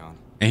 Power's back on.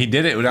 And he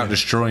did it without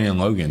destroying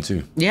Logan,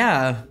 too.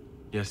 Yeah.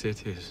 Yes,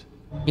 it is.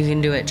 You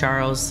can do it,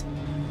 Charles.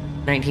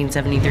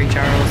 1973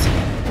 Charles.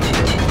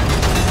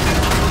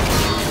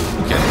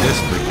 Look at this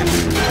freaking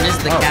dude.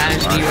 Just the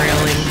cash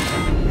derailing.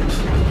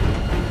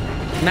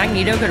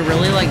 Magneto could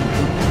really like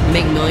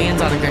make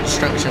millions on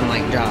construction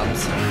like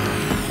jobs.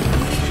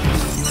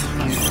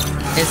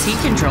 Is he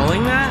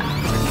controlling that?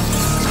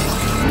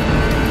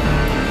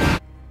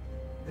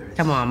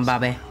 Come on,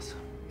 Bobby.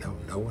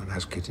 No one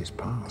has Kitty's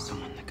power.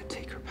 Someone that could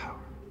take her power.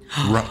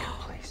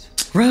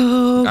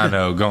 Rogue. I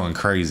know, going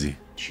crazy.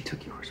 She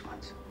took yours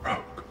once.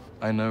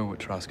 I know what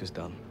Trask has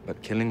done,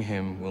 but killing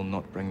him will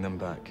not bring them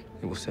back.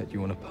 It will set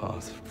you on a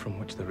path from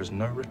which there is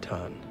no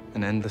return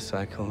and end the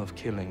cycle of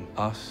killing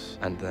us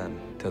and them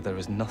till there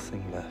is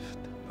nothing left.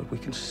 But we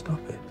can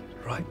stop it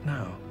right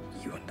now,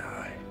 you and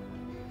I.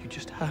 You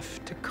just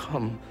have to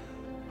come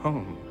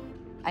home.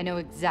 I know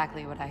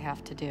exactly what I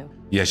have to do.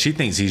 Yeah, she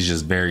thinks he's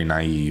just very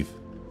naive.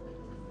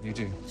 You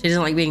do. She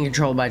doesn't like being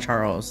controlled by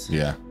Charles.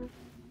 Yeah.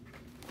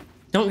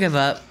 Don't give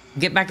up.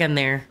 Get back in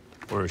there.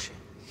 Where is she?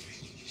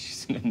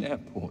 She's in an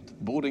airport,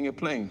 boarding a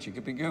plane. She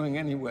could be going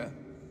anywhere.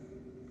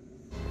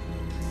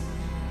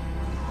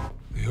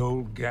 The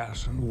old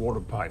gas and water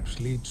pipes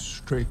lead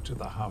straight to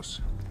the house.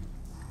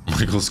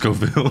 Michael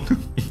Scofield.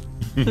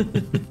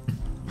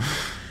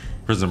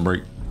 Prison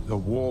Break. The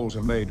walls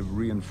are made of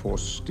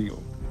reinforced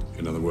steel.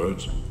 In other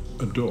words,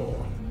 a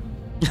door.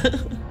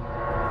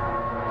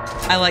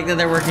 I like that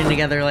they're working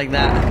together like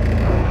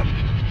that.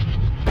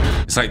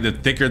 It's like the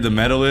thicker the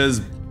metal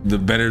is, the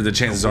better the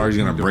chances are he's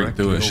gonna break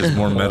through it. It's just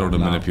more metal to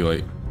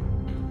manipulate.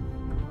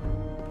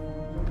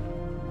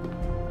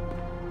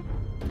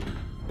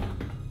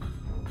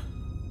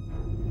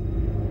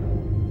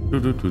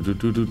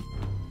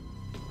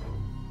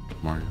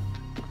 Mario.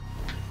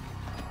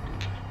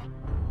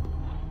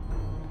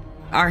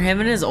 Are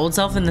him and his old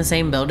self in the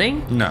same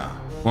building? No.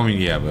 Well, I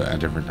mean, yeah, but at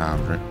different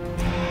times, right?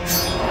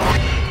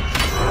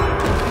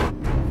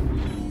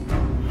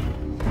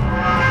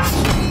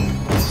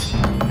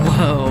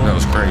 Whoa. That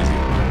was crazy.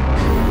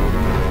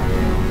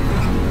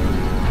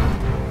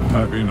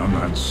 I've been on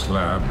that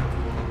slab.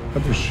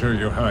 Let me show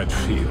you how it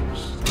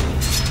feels.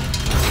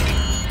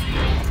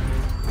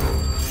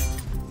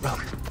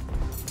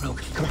 Rogue,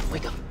 come on,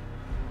 wake up.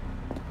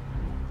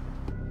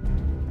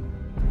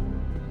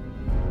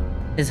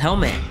 His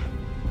helmet.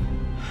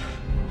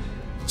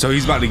 So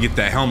he's about to get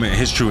that helmet and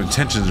his true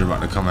intentions are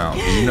about to come out.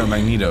 You know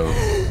Magneto.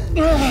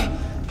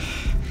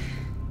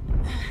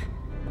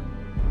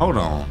 Hold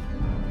on.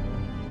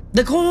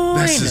 The coin!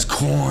 That's his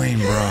coin,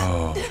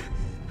 bro.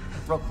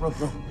 Rogue,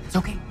 it's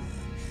okay.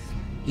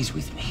 He's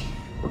with me.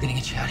 We're gonna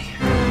get you out of here.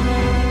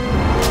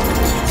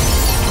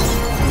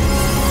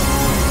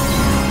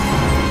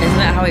 Isn't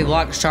that how he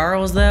blocks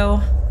Charles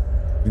though?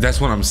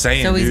 That's what I'm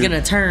saying. So he's dude.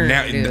 gonna turn.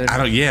 Now, dude. I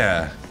don't.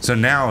 Yeah. So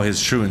now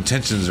his true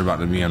intentions are about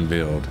to be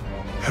unveiled.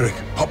 Eric,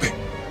 Poppy,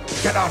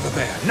 get out of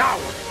there now!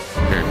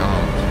 Here it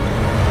comes.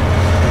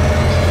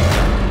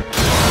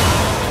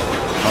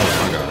 Oh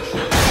my gosh.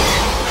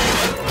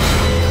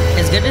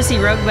 It's good to see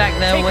Rogue back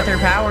though with her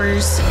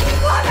powers.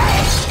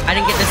 I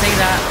didn't get to say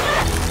that.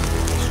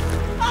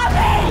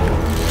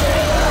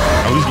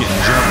 Oh, he's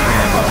getting jumped,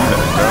 man. But you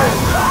better go.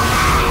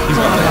 He's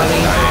about to die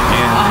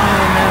again. Oh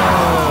no.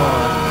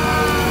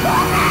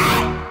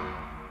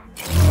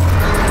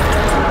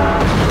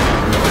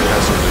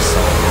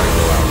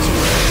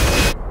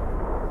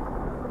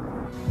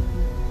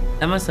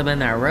 That must have been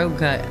that road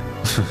cut.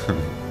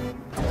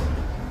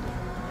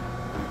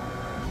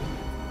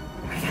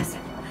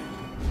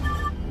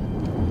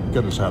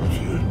 Get us out of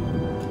here.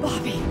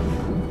 Bobby.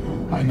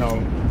 I know.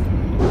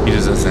 He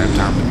just doesn't have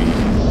time to be,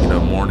 you know,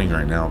 mourning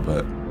right now,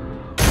 but.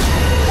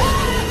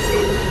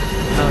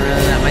 Oh no,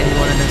 that might be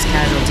one of those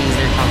casualties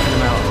they're talking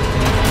about.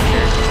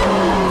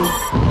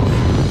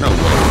 No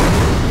way.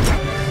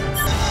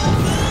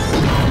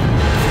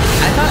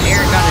 I thought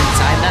Eric got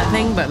inside that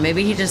thing, but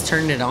maybe he just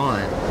turned it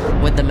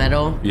on with the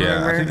metal. Yeah,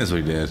 remember? I think that's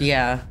what he did.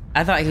 Yeah,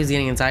 I thought he was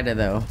getting inside it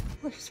though.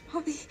 Where's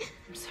Bobby?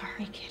 I'm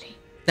sorry, Kitty.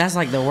 That's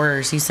like the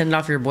worst. You send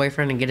off your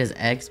boyfriend and get his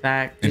ex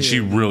back. And Dude. she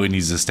really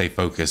needs to stay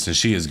focused, and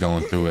she is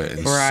going through it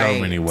in so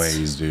Right. many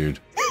ways, dude.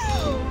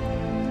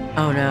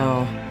 Oh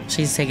no,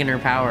 she's taking her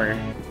power.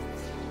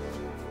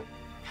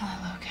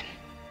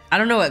 I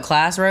don't know what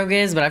class Rogue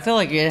is, but I feel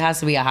like it has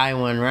to be a high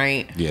one,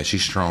 right? Yeah,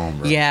 she's strong,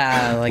 bro.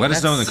 Yeah, like let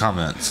us know in the that's-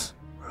 comments.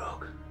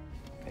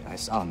 I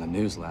saw on the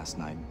news last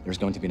night, there's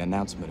going to be an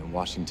announcement in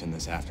Washington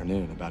this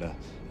afternoon about a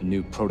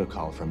new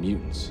protocol for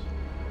mutants.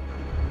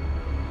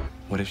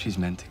 What if she's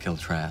meant to kill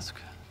Trask?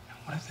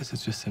 What if this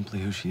is just simply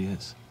who she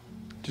is?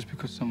 Just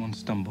because someone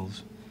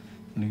stumbles,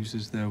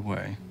 loses their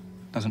way,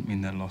 doesn't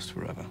mean they're lost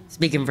forever.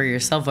 Speaking for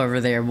yourself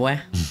over there, boy.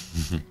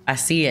 I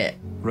see it.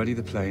 Ready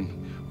the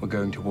plane. We're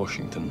going to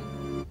Washington.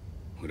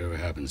 Whatever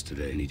happens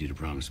today, I need you to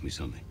promise me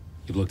something.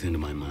 You've looked into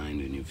my mind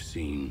and you've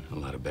seen a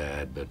lot of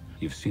bad, but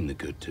you've seen the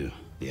good too.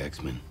 The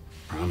X-Men.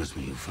 Promise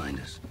me you'll find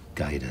us,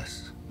 guide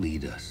us,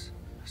 lead us.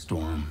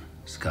 Storm,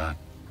 Scott,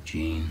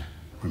 Jean.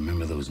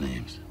 Remember those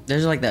names.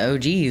 There's like the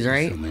OGs,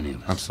 right? So many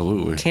of us.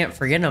 Absolutely. Can't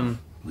forget them.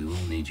 We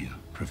will need you,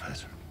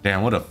 Professor.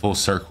 Damn, what a full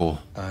circle.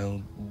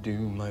 I'll do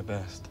my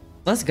best.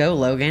 Let's go,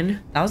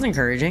 Logan. That was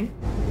encouraging.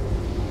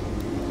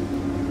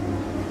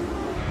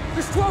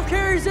 There's 12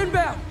 carriers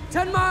inbound.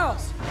 10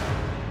 miles.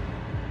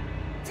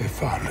 They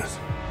found us.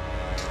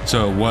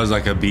 So it was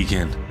like a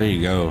beacon. There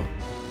you go.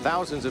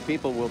 Thousands of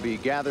people will be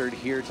gathered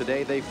here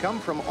today. They've come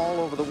from all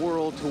over the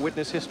world to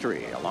witness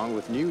history, along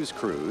with news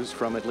crews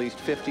from at least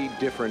 50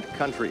 different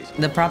countries.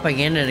 The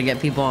propaganda to get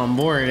people on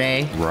board,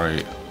 eh?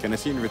 Right. Can I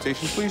see an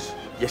invitation, please?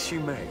 Yes,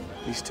 you may.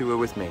 These two are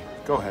with me.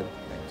 Go ahead.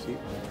 Thank you.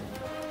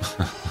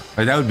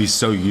 Like, that would be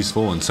so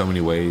useful in so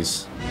many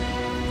ways. I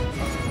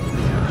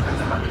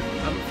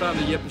haven't found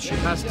her yet, but she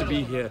has to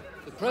be here.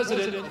 The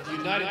President of the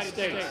United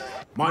States.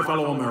 My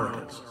fellow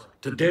Americans,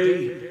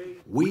 today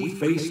we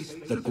face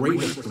the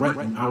greatest threat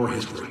in our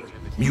history,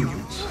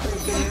 mutants.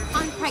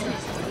 I'm pregnant.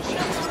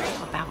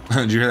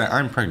 Did you hear that?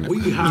 I'm pregnant.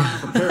 We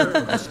have prepared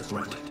for this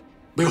threat.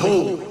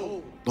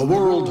 Behold, the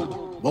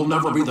world will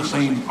never be the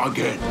same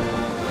again.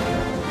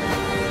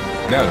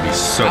 That would be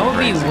so I would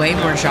crazy. be way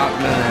more shocked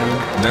than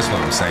them. That's what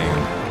I'm saying.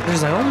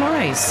 There's like, oh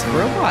nice,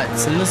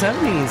 robots in the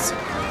 70s.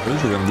 Those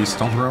are going to be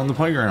stomping around the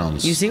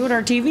playgrounds. You see what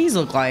our TVs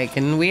look like,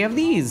 and we have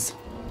these.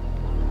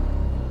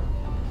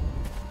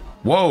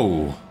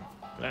 Whoa.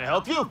 Can I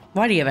help you?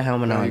 Why do you have a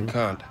helmet on? You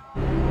can't.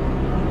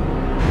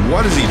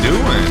 What is he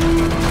doing?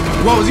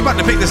 Whoa, is he about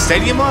to pick the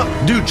stadium up?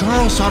 Dude,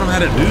 Charles taught him how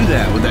to do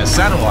that with that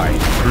satellite.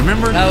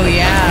 Remember? Oh,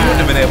 yeah. He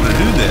wouldn't have been able to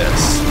do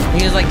this.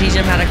 He was like teaching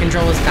him how to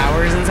control his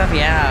powers and stuff.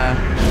 Yeah.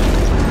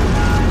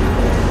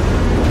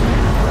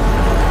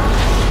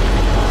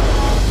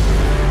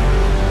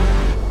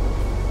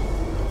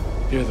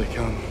 Here they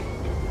come.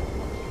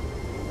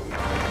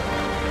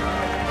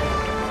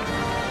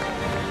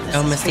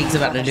 Oh, Mystique's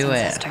about to do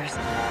it.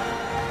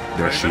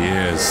 There she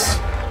is.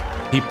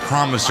 He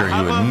promised her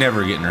he would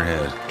never get in her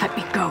head. Let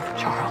me go,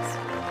 Charles.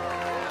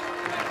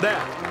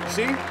 There.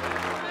 See?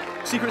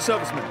 Secret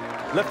Serviceman.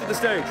 Left of the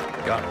stage.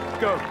 Got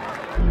it. Go.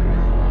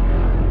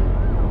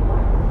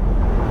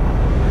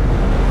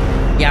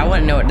 Yeah, I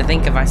wouldn't know what to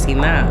think if I seen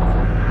that.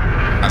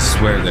 I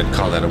swear they'd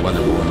call that a weather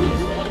balloon.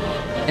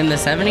 In the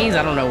 70s,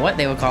 I don't know what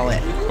they would call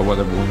it. A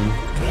weather balloon?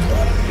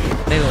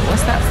 They go,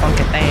 what's that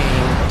funky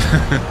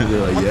thing?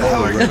 They're like, What the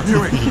hell are you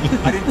doing?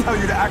 I didn't tell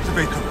you to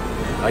activate them.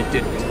 I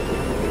didn't.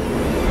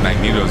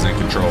 Magneto's in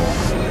control.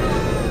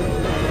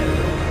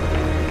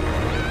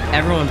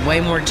 Everyone's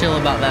way more chill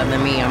about that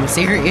than me. I'm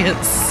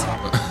serious.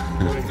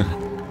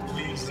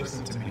 Please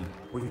listen to me.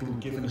 We've been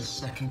given given a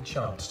second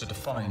chance to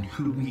define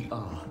who we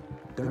are.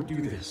 Don't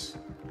do this.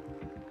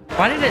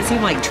 Why did it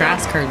seem like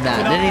Trask heard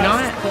that? Did he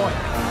not?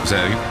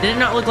 Did it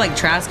not look like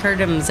Trask heard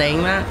him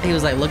saying that? He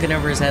was like looking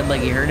over his head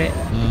like he heard it.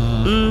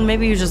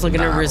 Maybe he was just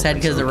looking over his head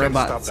because the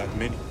robots.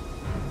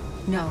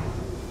 No,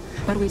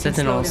 but we can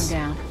slow them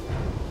down.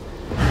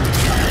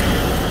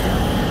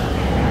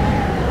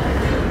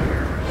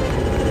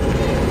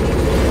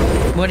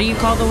 What do you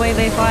call the way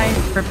they fly?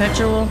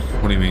 Perpetual?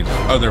 What do you mean?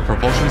 Oh, their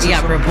propulsion system?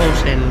 Yeah,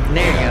 propulsion.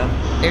 There you go.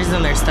 There's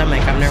on their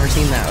stomach. I've never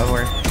seen that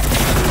before.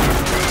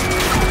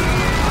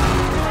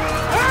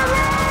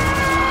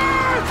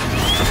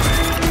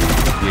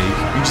 Yeah,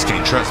 you just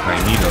can't trust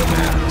Magneto,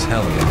 man. I'm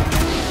telling you.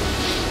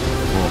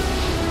 Cool.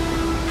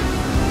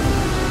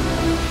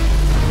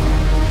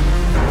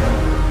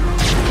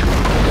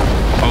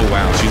 Oh,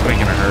 wow. She's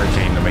making a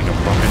hurricane to make them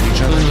bump into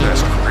each other?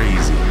 That's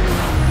crazy.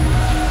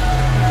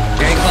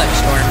 Very clutch,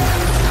 Storm.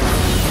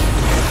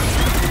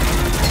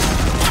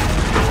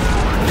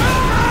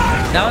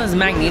 That was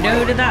Magneto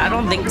who did that? I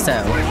don't think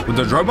so. With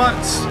those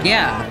robots?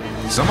 Yeah.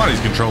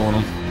 Somebody's controlling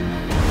them.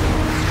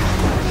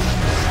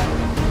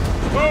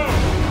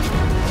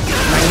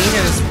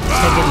 Magneto's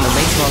taking the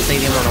baseball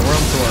stadium on a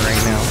world tour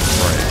right now.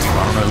 Right.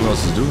 I don't know who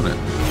else is doing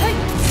it.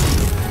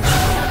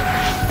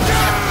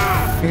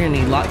 You're gonna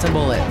need lots of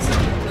bullets.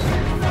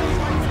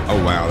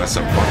 Oh wow, that's a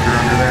bunker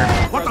under there?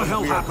 What the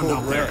hell happened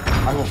out there?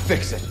 I will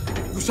fix it.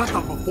 You said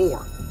that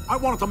before. I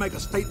wanted to make a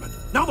statement.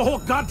 Now the whole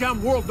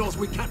goddamn world knows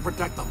we can't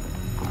protect them.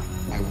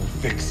 I will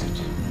fix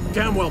it.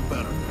 Damn well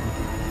better.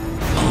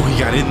 Oh, he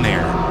got in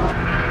there.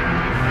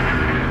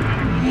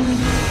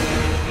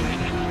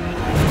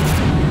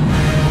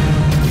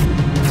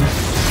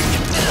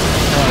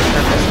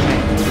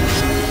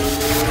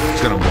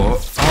 It's gonna blow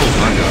up. Oh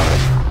my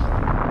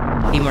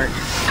god. Teamwork.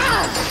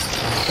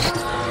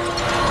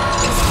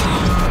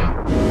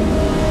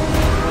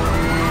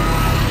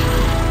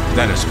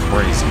 That is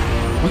crazy.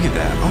 Look at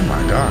that. Oh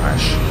my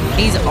gosh.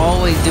 He's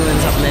always doing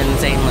something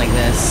insane like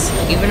this,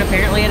 even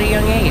apparently at a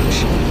young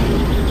age.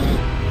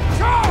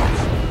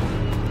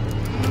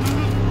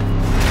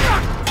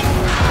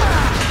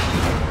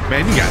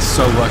 Man, you got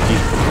so lucky.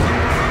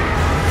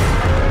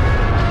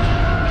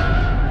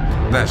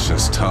 That's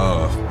just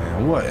tough,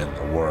 man. What in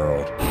the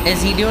world?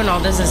 Is he doing all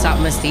this to stop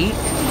Mystique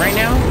right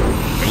now?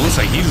 It looks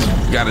like he's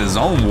got his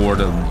own war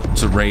to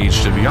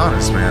rage, to be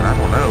honest, man. I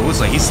don't know. It looks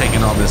like he's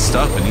taking all this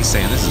stuff and he's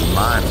saying, this is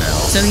mine now.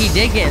 So he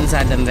did get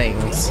inside them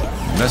things.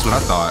 That's what I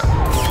thought.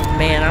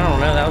 Man, I don't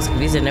know. That was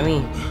confusing to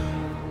me.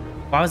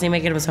 Why was he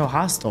making him so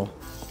hostile?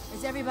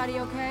 Is everybody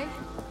okay?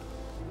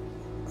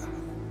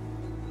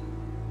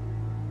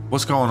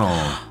 What's going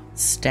on?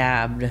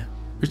 Stabbed.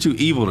 You're too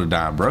evil to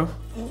die, bro.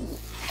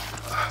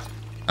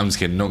 I'm just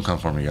kidding. Don't come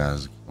for me,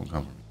 guys. Don't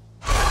come for me.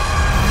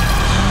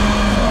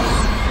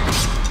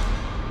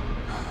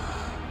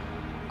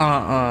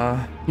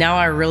 Now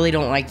I really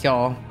don't like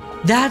y'all.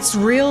 That's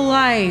real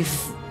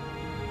life.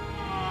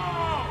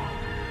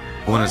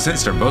 Well, in a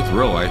sense, they're both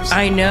real lives.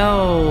 I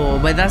know,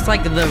 but that's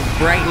like the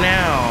right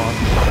now.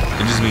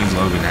 It just means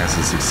Logan has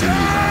to succeed.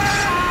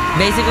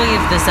 Basically,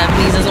 if the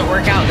 70s doesn't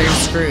work out, they're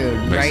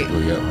screwed, Basically,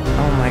 right? Yep.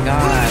 Oh my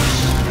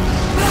gosh.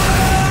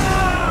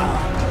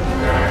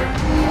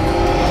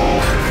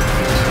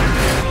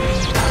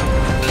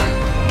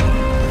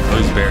 Oh,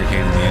 he's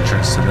barricading the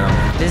entrance to them.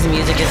 This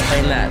music is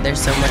playing that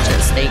there's so much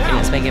at stake and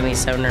it's making me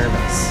so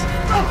nervous.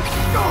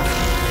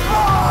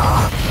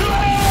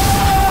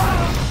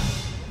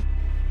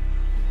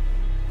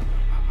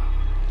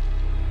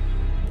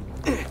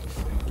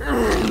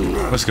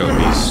 Let's go,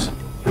 Beast.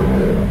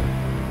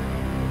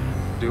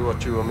 Do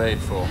what you were made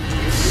for.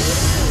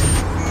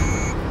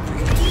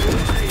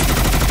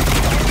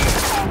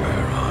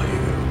 Where are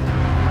you?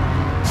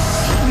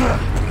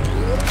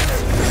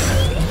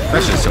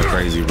 That's just so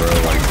crazy, bro.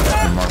 Like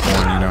the Mark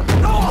 1, you know?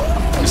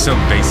 It's so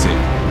basic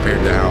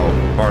compared to how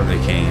far they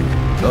came.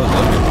 Those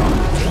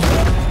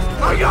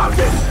I got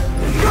this!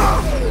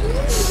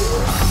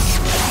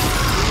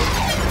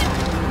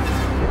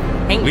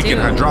 Hank Leaking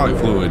too. hydraulic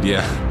fluid,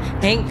 yeah.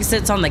 Hank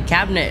sits on the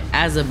cabinet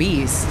as a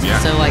beast. Yeah.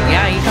 So like,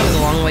 yeah, he comes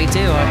a long way too.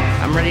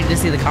 I'm ready to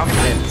see the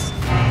confidence.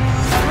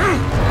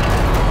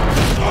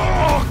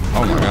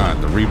 Oh my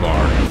god, the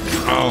rebar.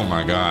 Oh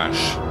my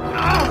gosh.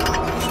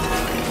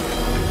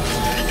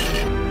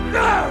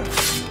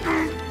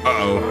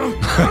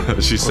 Uh-oh.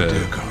 She said.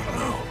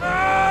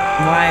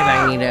 Why,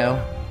 Magneto?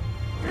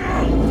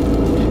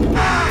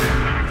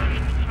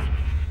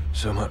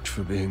 So much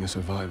for being a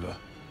survivor.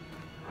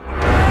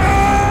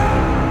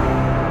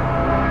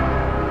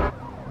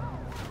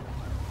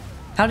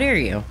 How dare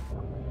you?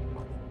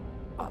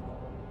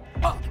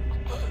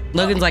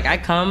 Logan's like, I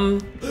come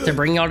to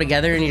bring y'all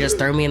together and you just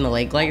throw me in the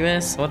lake like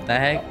this? What the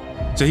heck?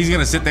 So he's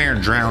gonna sit there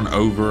and drown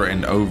over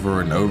and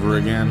over and over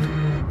again?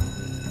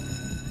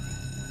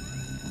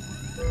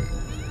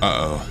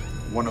 Uh-oh.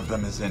 One of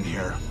them is in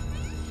here.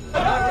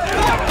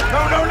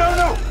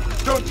 No!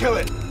 Don't kill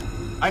it!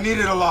 I need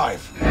it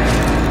alive.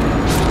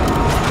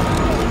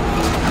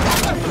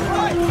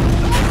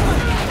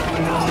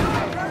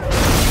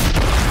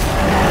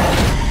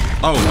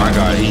 Oh my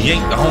god, he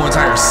yanked the whole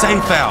entire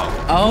safe out.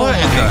 Oh what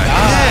in my the god.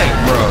 heck,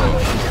 bro?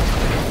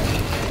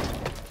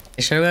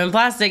 It should have been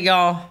plastic,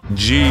 y'all.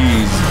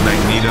 Jeez,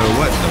 Magneto,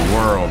 what in the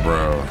world,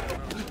 bro?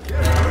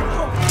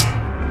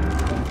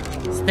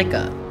 Stick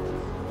up.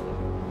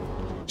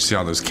 See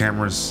all those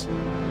cameras?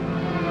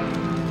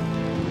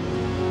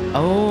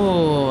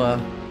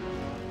 Oh.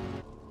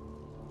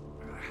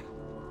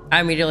 I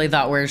immediately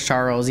thought, where's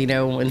Charles? You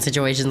know, in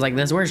situations like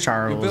this, where's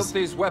Charles? You built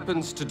these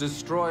weapons to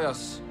destroy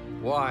us.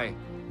 Why?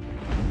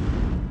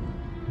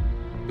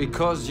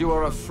 Because you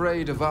are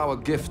afraid of our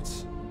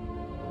gifts.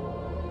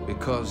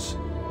 Because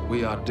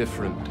we are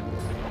different.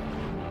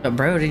 But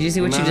bro, did you see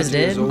what you just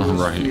did?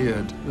 Always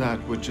feared that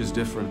which is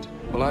different.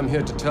 Well, I'm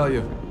here to tell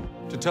you,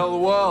 to tell the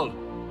world,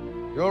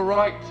 you're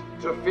right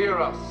to fear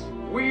us.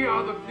 We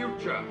are the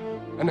future.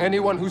 And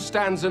anyone who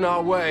stands in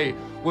our way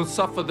will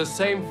suffer the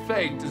same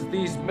fate as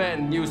these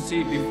men you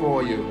see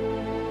before you.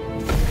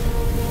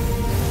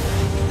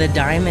 The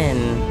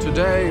diamond.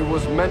 Today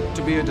was meant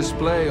to be a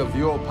display of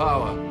your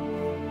power.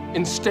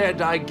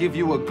 Instead, I give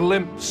you a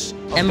glimpse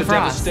of the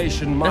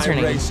devastation my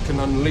race can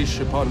unleash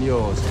upon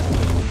yours.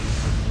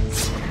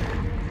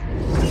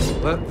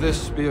 Let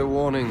this be a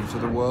warning to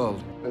the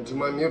world. And to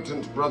my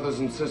mutant brothers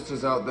and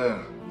sisters out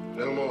there,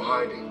 no more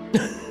hiding.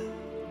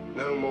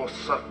 No more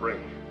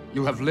suffering.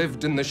 You have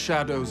lived in the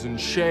shadows in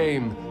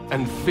shame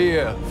and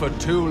fear for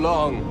too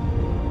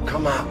long.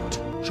 Come out,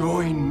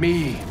 join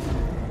me.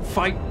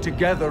 Fight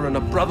together in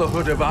a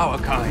brotherhood of our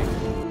kind.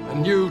 A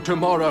new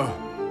tomorrow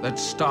that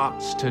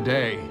starts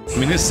today. I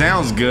mean, this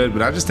sounds good,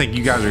 but I just think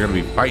you guys are gonna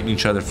be fighting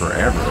each other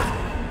forever.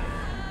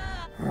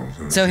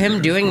 So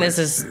him doing this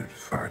is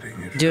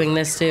doing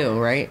this too,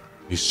 right?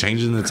 He's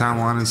changing the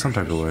timeline in some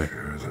type of way.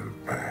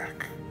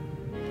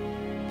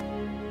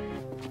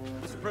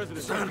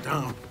 Stand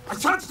down. I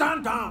said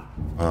stand down.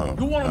 Oh,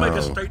 You want to make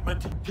a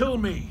statement? Kill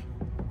me.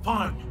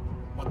 Fine.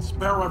 But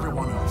spare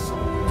everyone else.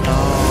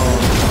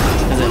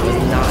 Because it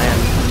was not him.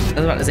 I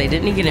was about to say,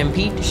 didn't he get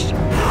impeached?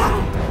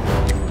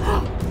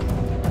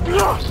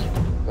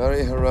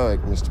 Very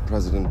heroic, Mr.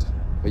 President.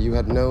 But you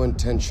had no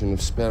intention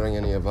of sparing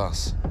any of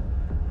us.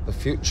 The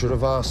future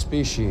of our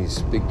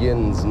species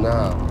begins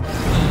now.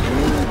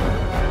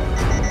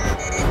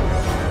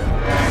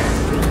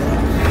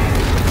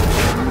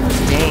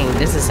 Dang,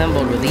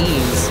 disassembled with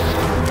ease.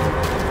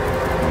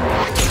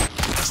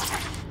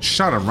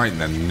 Shot him right in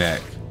the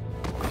neck.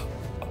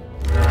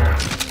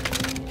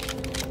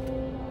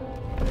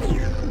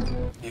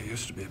 You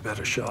used to be a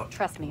better shot.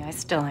 Trust me, I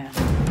still am.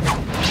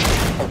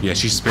 Yeah,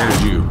 she spared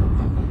you.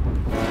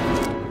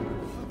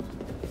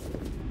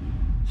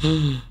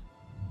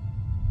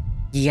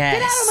 Yes.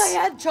 Get out of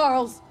my head,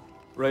 Charles!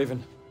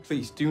 Raven,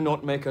 please do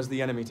not make us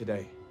the enemy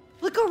today.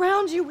 Look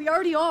around you, we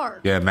already are.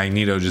 Yeah,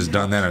 Magneto just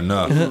done that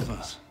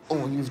enough.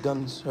 All you've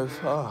done so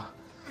far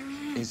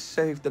is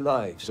save the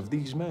lives of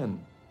these men.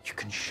 You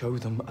can show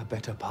them a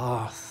better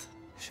path.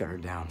 Shut her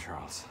down,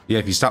 Charles. Yeah,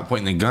 if you stop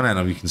pointing the gun at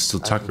him, you can still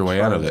tuck your way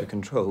out of To it.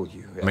 control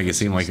you. Make it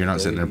seem like you're not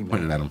sitting there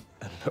pointing at him.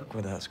 And look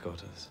where that's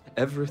got us.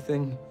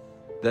 Everything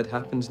that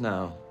happens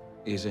now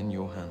is in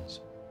your hands.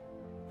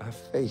 I have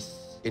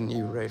faith in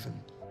you, Raven.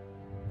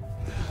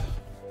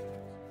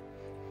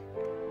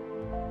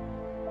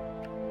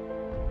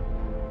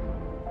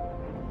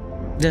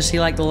 Does she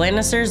like the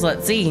Lannisters?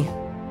 Let's see.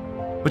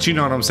 But you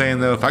know what I'm saying,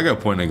 though? If I go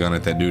pointing a gun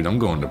at that dude, I'm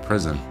going to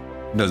prison.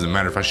 It doesn't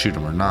matter if I shoot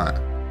him or not.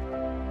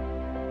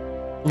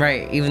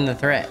 Right, even the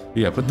threat.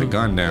 Yeah, put the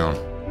gun down.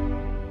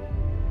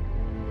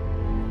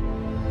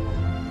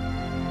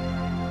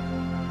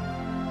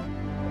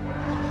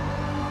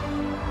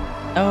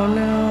 Oh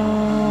no.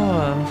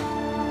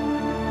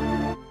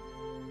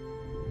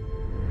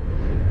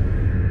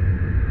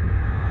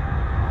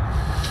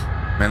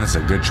 Man, that's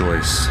a good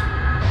choice.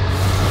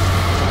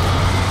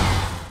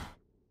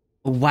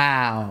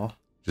 Wow.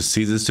 Just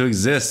ceases to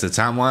exist. The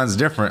timeline's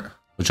different.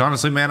 Which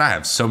honestly, man, I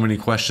have so many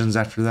questions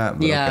after that.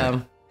 But Yeah.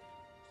 okay.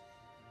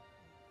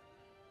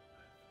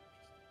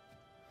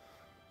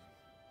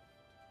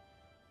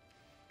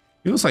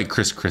 He looks like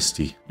Chris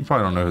Christie. You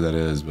probably don't know who that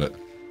is, but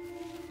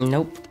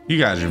nope. You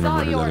guys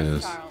remember who that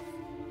is.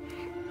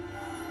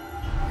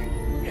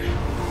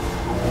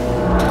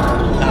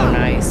 Oh,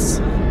 nice.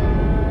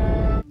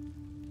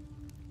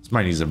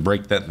 Somebody needs to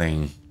break that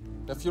thing.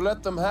 If you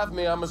let them have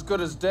me, I'm as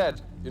good as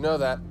dead. You know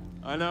that.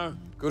 I know.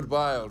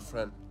 Goodbye, old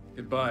friend.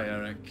 Goodbye,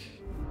 Eric.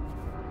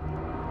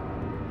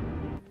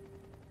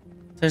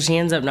 So she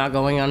ends up not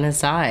going on his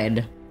side.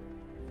 I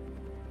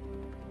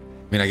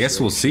mean, I guess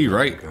we'll see,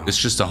 right? It's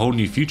just a whole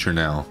new future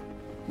now.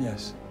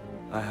 Yes,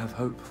 I have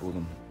hope for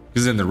them.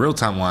 Because in the real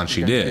timeline,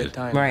 she did.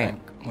 Right.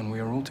 When we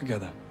are all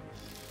together.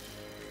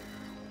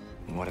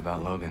 What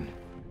about Logan?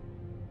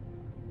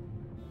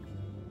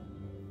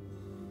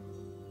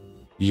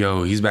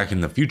 Yo, he's back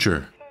in the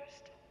future.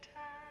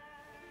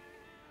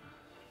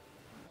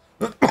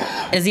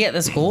 Is he at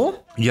the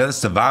school? Yeah,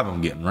 that's the vibe I'm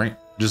getting, right?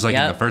 Just like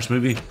in the first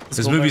movie.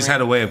 This movie's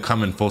had a way of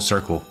coming full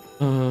circle.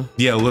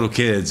 Yeah, little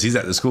kids. He's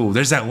at the school.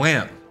 There's that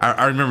lamp.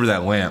 I remember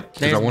that lamp.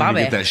 Because I wanted to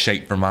get that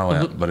shape for my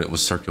lamp, but it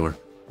was circular.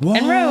 Whoa,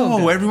 And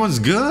Rogue. Everyone's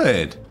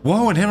good.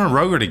 Whoa, and him and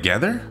Rogue are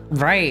together?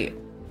 Right.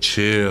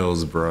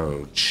 Chills,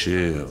 bro.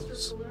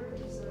 Chills.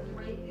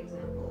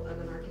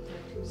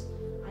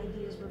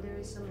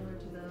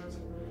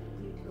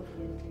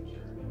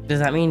 Does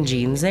that mean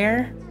Jean's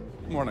there?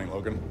 Morning,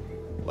 Logan.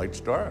 Late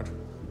start.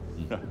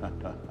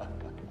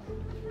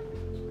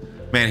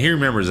 Man, he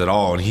remembers it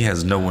all, and he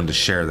has no one to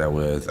share that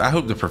with. I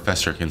hope the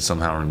professor can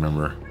somehow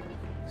remember.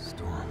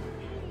 Storm.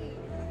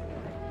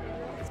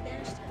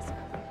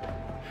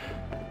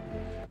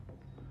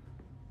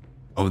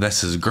 Oh,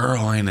 that's his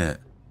girl, ain't it?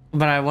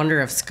 But I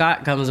wonder if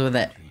Scott comes with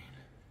it.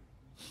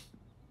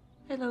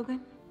 Hey, Logan.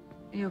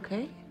 Are you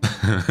okay?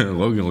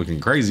 Logan looking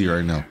crazy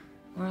right now.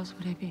 Where else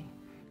would I be?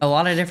 A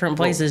lot of different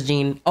places,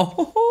 Jean.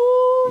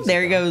 Oh,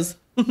 there he goes.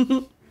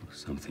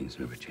 Some things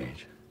never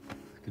change.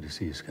 Good to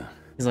see you, Scott.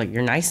 He's like,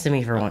 you're nice to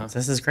me for once.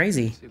 This is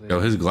crazy. Yo,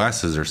 his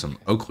glasses are some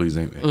Oakleys,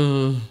 ain't they?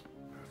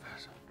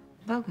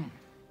 Logan.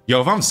 Yo,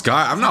 if I'm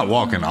Scott, I'm not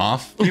walking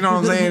off. You know what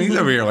I'm saying? He's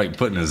over here like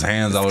putting his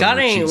hands all over Scott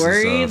the ain't cheeks and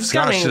worried. stuff.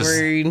 Scott ain't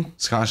worried.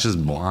 Scott's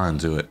just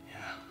blind to it.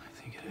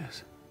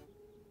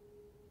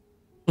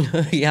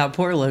 Yeah,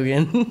 poor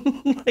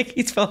Logan. Like,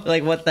 he's probably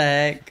like, what the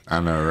heck? I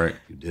know, right?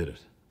 You did it.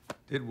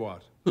 Did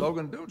what?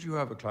 Logan, don't you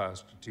have a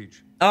class to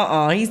teach?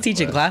 He's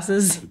teaching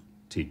classes.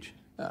 Teach.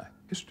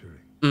 History.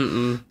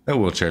 That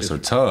wheelchair's so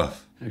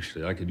tough.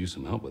 Actually, I could use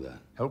some help with that.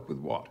 Help with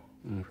what?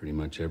 Pretty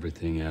much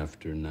everything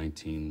after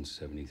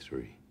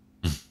 1973.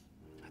 I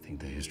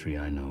think the history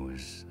I know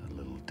is a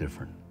little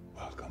different.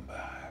 Welcome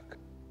back.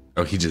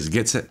 Oh, he just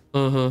gets it?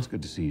 It's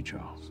good to see you,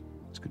 Charles.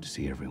 It's good to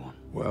see everyone.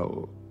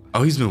 Well,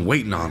 oh, he's been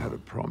waiting I on had him. a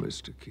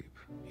promise to keep.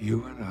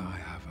 You and I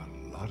have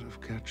a lot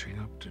of catching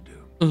up to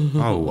do.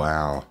 Oh,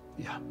 wow.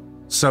 Yeah.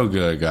 So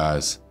good,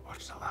 guys.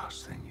 What's the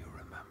last thing you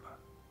remember?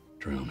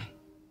 Drowning.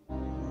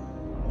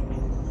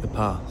 The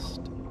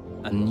past.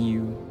 A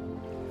new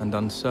and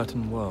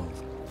uncertain world.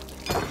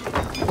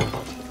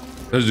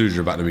 Those dudes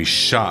are about to be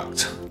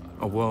shocked.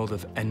 A world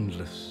of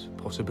endless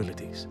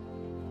possibilities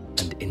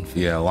and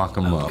infinite. Yeah, lock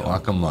him up.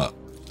 Lock him up.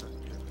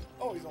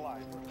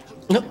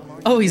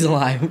 Oh, he's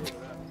alive.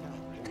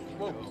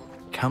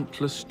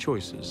 Countless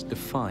choices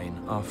define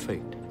our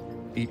fate.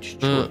 Each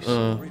choice,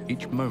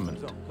 each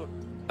moment,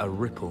 a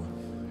ripple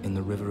in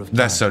the river of time.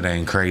 That's so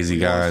dang crazy,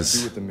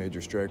 guys. with the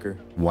major striker.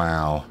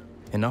 Wow.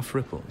 Enough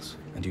ripples,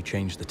 and you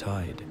change the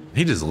tide.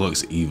 He just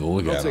looks evil.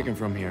 Look at him.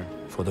 from here.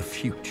 For the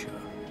future.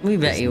 We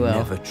bet you will.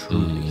 Never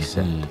truly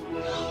set.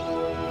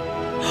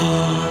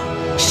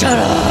 Shut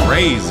up.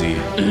 Crazy.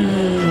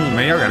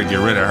 Man, y'all gotta get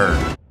rid of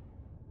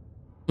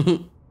her.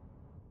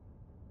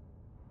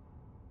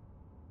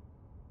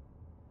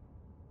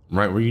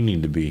 Right where you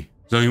need to be.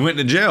 So he went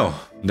to jail.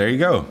 There you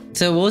go.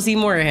 So we'll see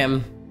more of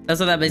him. That's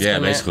what that basically Yeah,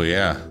 meant. basically,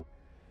 yeah.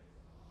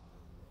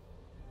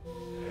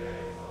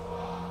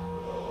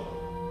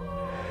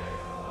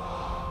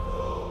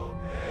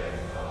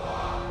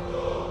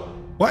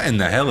 What in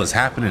the hell is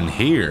happening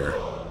here?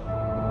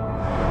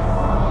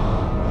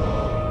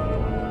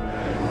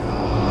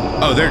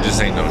 Oh, there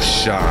just ain't no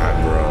shot,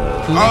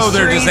 bro. Oh,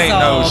 there just ain't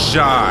no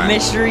shot.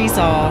 Mystery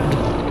solved.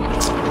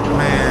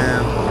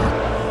 Man.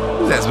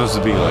 Who's that supposed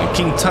to be? Like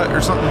King Tut or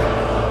something?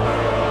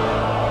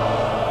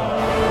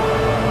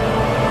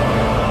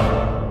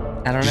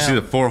 I don't Did you know. see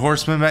the 4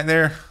 horsemen back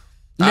there?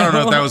 I don't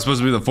know if that was supposed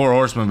to be the 4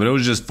 horsemen, but it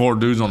was just 4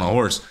 dudes on a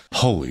horse.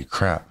 Holy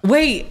crap.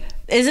 Wait,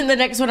 isn't the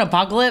next one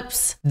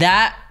Apocalypse?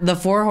 That, the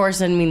 4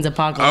 horsemen means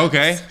Apocalypse.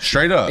 Okay,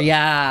 straight up.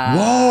 Yeah.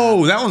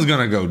 Whoa, that one's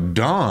gonna go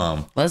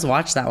dumb. Let's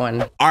watch that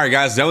one. All right,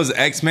 guys, that was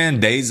X-Men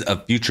Days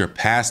of Future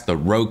Past, the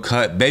road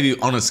cut. Baby,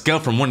 on a scale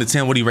from 1 to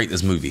 10, what do you rate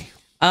this movie?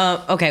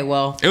 Okay,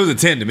 well. It was a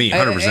 10 to me,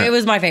 100%. It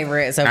was my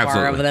favorite so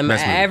far of them.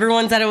 Best movie.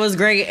 Everyone said it was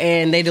great,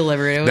 and they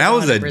delivered it. That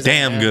was a 100%.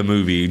 damn good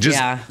movie. Just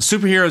Yeah.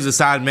 superheroes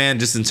aside, man,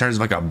 just in terms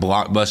of like a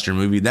blockbuster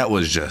movie, that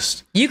was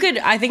just...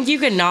 I think you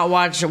could not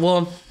watch,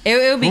 well,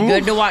 it would be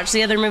good to watch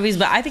the other movies,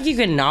 but I think you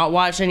could not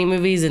watch any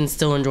movies and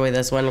still enjoy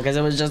this one, because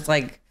it was just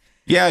like...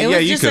 Yeah, it yeah,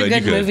 was you just could. a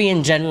good You could. movie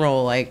in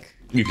general, like...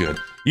 You could.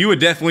 You would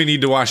definitely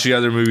need to watch the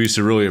other movies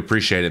to really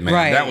appreciate it, man.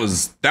 Right.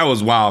 That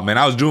was wild, man.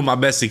 I was doing my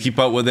best to keep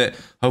up with it.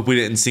 Hope we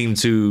didn't seem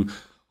too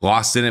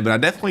lost in it, but I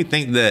definitely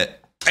think that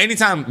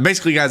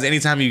basically, guys,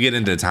 anytime you get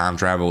into time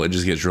travel, it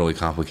just gets really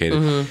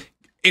complicated.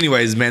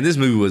 Anyways, man, this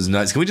movie was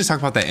nuts. Can we just talk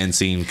about that end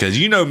scene? Because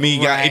you know me,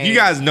 guys. If you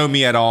guys know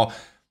me at all,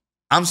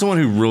 I'm someone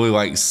who really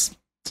likes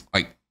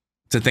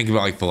to think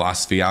about like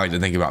philosophy. I like to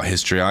think about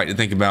history. I like to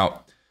think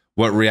about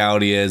what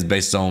reality is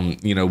based on,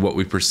 you know, what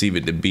we perceive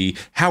it to be.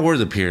 How were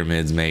the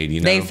pyramids made? You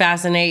know, They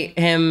fascinate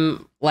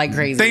him like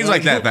crazy. things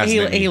like that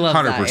fascinate me. He loves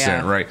 100%, that,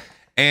 yeah. right?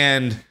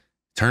 And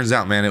turns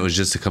out, man, it was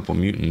just a couple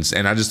mutants,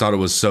 and I just thought it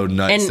was so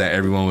nuts that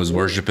everyone was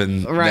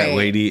worshiping that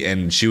lady,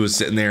 and she was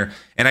sitting there,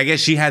 and I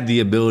guess she had the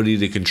ability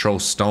to control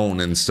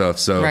stone and stuff.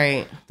 So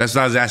that's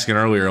what I was asking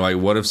earlier. Like,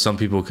 what if some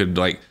people could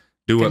like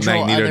do what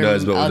Control Magneto other-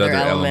 does, but with other other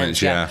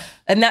elements? Yeah.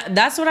 And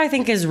that's what I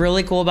think is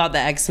really cool about the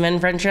X-Men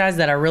franchise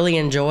that I really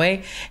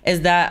enjoy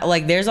is that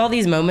like there's all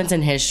these moments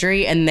in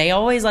history and they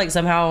always like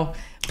somehow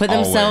put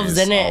themselves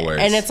in it. Always.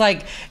 And it's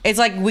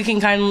like we can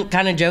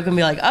kind of joke and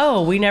be like,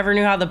 oh, we never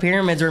knew how the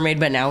pyramids were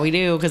made, but now we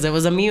do because it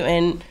was a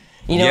mutant.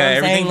 You know what I'm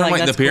everything saying? from like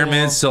the that's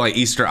pyramids to like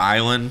Easter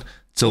Island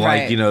to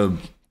like, Right. you know,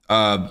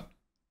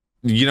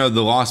 you know,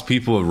 the lost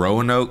people of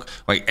Roanoke,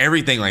 like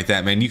everything like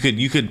that, man. You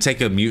could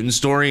take a mutant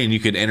story and you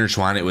could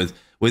intertwine it with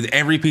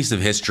every piece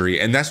of history,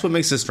 and that's what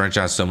makes this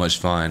franchise so much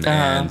fun.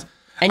 And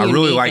I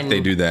really like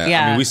they do that.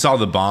 Yeah. I mean, we saw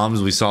the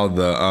bombs, we saw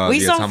the we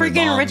saw atomic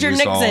freaking bombs, Richard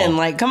Nixon.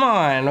 Like, come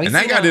on. And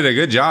that guy did a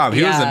good job.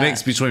 He was a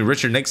mix between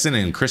Richard Nixon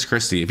and Chris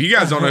Christie. If you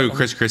guys don't know who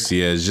Chris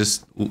Christie is,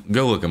 just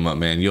go look him up,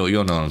 man. You'll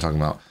know what I'm talking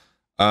about.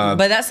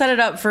 But that set it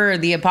up for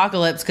the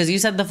apocalypse because you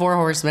said the 4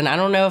 horsemen. I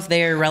don't know if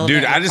they're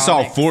relevant. Dude, I just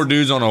saw 4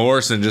 dudes on a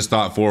horse and just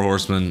thought 4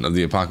 horsemen of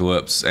the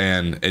apocalypse.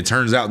 And it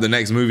turns out the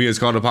next movie is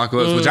called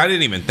Apocalypse, which I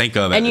didn't even think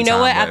of. And you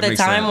know what? At the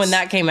time when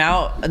that came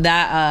out,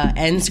 that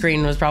end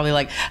screen was probably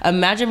like,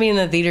 imagine being in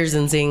the theaters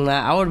and seeing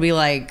that. I would be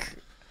like,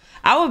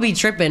 I would be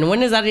tripping.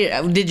 When is that?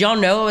 Did y'all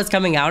know it was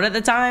coming out at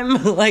the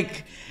time?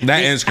 Like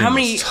that end screen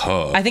was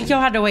tough. I think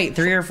y'all had to wait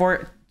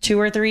 2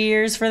 or 3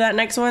 years for that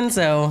next one.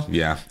 So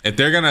yeah, if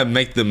they're gonna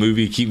make the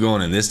movie keep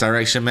going in this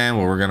direction, man,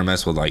 where we're gonna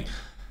mess with like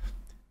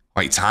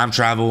time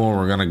travel, and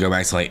we're gonna go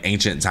back to like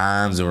ancient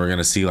times, and we're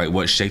gonna see like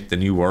what shaped the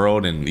new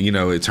world, and you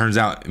know, it turns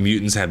out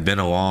mutants have been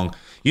along.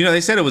 You know,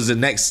 they said it was the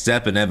next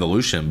step in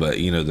evolution, but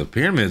you know, the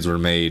pyramids were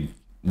made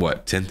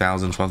what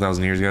 10,000,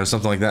 12,000 years ago,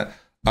 something like that.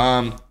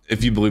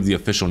 If you believe the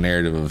official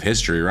narrative of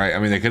history, right? I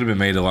mean, they could have been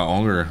made a lot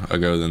longer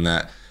ago than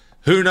that.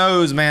 Who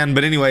knows, man?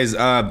 But anyways,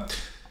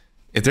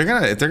 if they're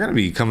gonna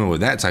be coming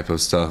with that type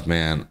of stuff,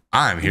 man,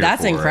 I'm here.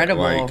 That's for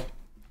incredible. It. Like,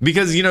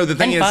 because you know the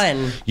thing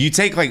is, you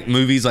take like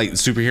movies like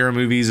superhero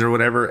movies or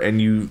whatever,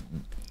 and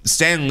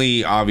Stan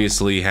Lee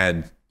obviously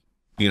had,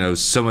 you know,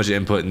 so much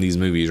input in these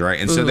movies,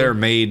 right? And so they're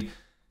made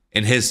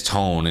in his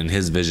tone and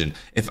his vision.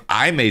 If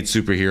I made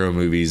superhero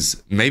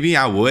movies, maybe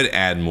I would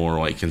add more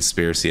like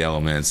conspiracy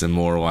elements and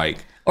more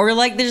like, or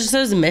like there's just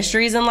those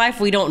mysteries in life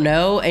we don't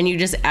know, and you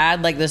just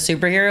add like the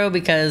superhero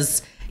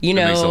because. You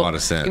know, it makes a lot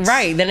of sense.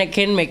 Right. Then it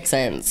can make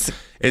sense.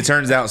 It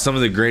turns out some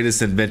of the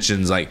greatest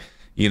inventions, like,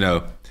 you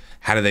know,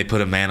 how do they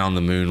put a man on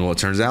the moon? Well, it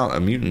turns out a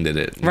mutant did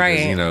it. Because,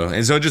 right. You know,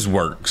 and so it just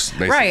works.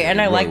 Basically. Right.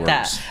 And I like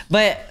that.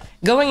 But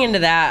going into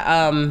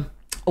that,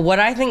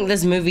 what I think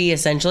this movie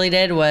essentially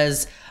did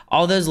was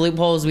all those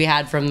loopholes we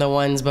had from the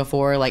ones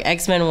before, like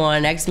X-Men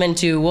 1, X-Men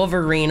 2,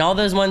 Wolverine, all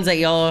those ones that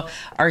y'all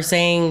are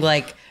saying,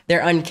 like,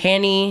 they're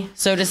uncanny,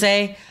 so to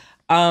say.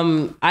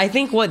 I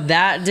think what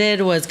that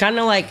did was kind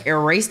of like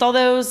erased all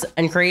those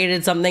and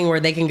created something where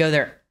they can go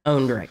their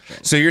own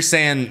direction. So you're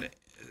saying,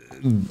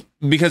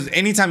 because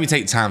anytime you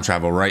take time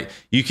travel, right,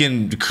 you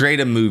can create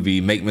a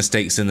movie, make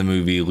mistakes in the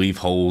movie, leave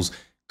holes,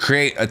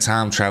 create a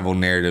time travel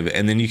narrative,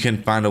 and then you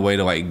can find a way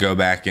to like go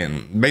back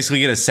and basically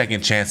get a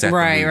second chance at the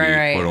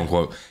movie, quote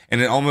unquote.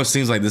 And it almost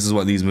seems like this is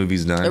what these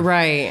movies done,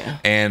 right?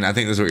 And I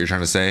think that's what you're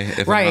trying to say.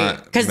 If I'm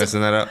not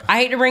messing that up, I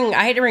hate to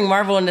bring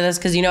Marvel into this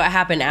because you know it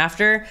happened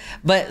after,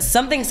 but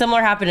something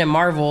similar happened in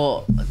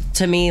Marvel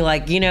to me.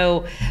 Like, you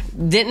know,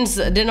 didn't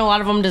a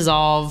lot of them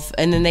dissolve,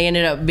 and then they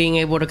ended up being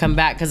able to come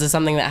back because of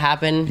something that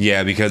happened.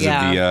 Yeah, because of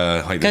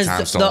the like the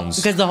time stones.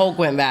 Because the Hulk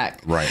went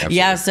back. Right. Absolutely.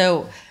 Yeah.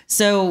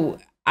 So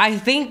I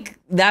think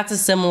that's a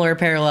similar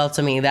parallel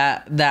to me.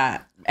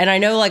 That and I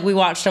know like we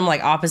watched them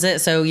like opposite,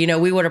 so you know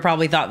we would have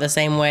probably thought the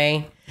same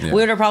way. Yeah. We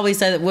would have probably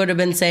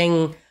been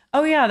saying,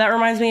 "Oh yeah, that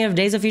reminds me of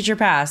Days of Future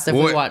Past." If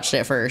we watched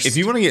it first. If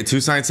you want to get too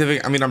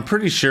scientific, I mean, I'm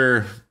pretty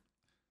sure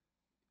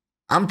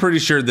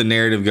the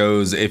narrative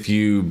goes, if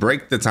you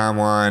break the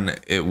timeline,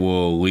 it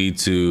will lead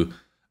to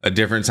a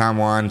different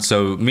timeline.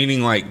 So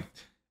meaning like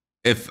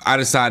if I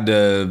decide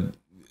to.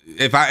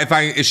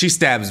 If she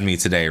stabs me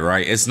today,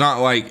 right? It's not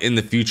like in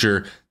the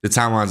future the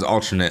timeline's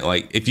alternate.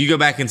 Like if you go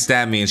back and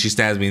stab me and she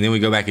stabs me and then we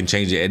go back and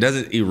change it, it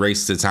doesn't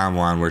erase the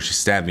timeline where she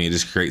stabbed me. It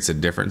just creates a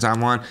different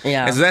timeline.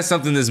 Yeah. And so that's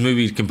something this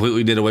movie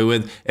completely did away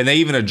with. And they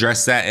even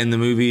addressed that in the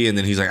movie. And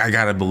then he's like, I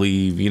gotta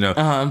believe, you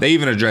know. They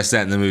even addressed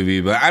that in the movie.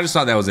 But I just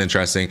thought that was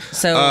interesting.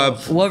 So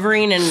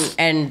Wolverine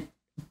and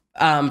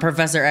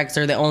Professor X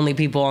are the only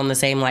people on the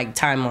same like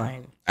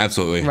timeline.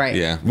 Absolutely. Right.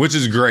 Yeah. Which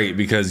is great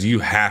because you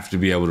have to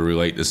be able to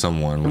relate to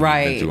someone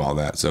when you've been through all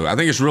that. So I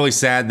think it's really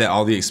sad that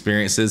all the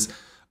experiences,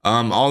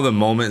 all the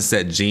moments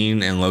that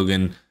Jean and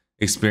Logan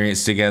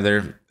experienced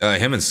together,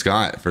 him and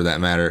Scott for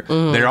that matter,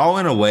 they're all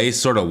in a way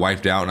sort of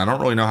wiped out. And I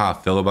don't really know how I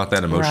feel about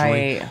that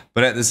emotionally. Right.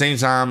 But at the same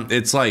time,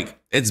 it's like,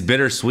 it's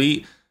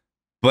bittersweet.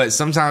 But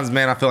sometimes,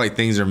 man, I feel like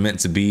things are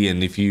meant to be.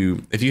 And if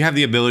you have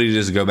the ability to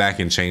just go back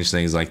and change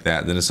things like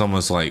that, then it's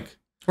almost like,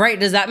 right.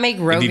 Does that make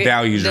Rogan?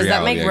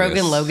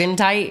 Logan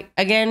tight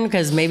again?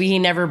 Because maybe he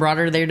never brought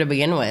her there to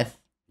begin with.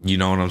 You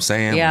know what I'm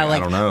saying? Yeah, like,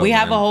 I don't know. We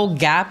have a whole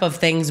gap of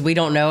things we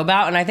don't know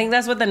about, and I think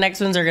that's what the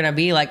next ones are going to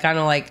be like. Kind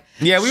of like.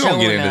 Yeah, we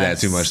won't get into that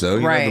too much though.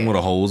 You know, them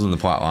little holes in the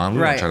plot line.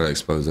 We won't try to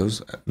expose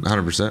those.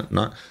 100%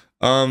 not.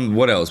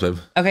 What else, babe?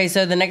 Okay,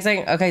 so the next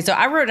thing. Okay, so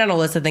I wrote down a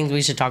list of things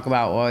we should talk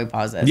about while we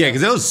pause this. Yeah,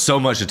 because there was so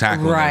much to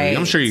tackle. Right.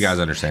 I'm sure you guys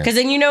understand. Because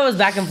then you know it was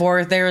back and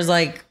forth. There was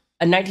like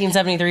a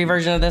 1973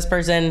 version of this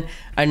person,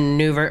 a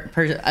new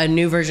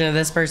version of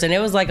this person. It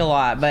was like a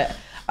lot, but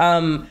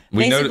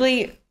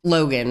basically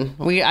Logan.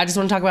 I just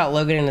want to talk about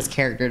Logan and his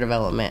character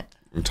development,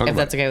 if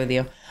that's okay with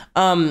you.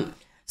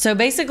 So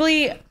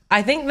basically,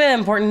 I think the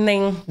important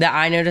thing that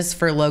I noticed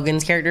for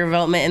Logan's character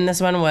development in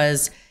this one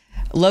was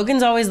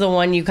Logan's always the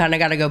one you kind of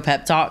got to go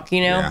pep talk,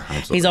 you know? Yeah,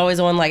 he's always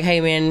the one like,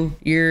 hey, man,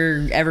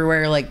 you're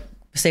everywhere. Like,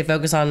 stay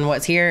focused on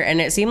what's here. And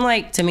it seemed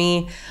like to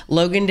me,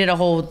 Logan did a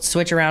whole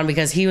switch around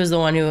because he was the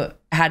one who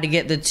had to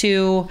get the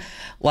two,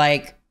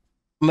 like,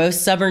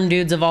 most stubborn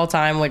dudes of all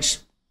time, which,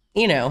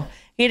 you know,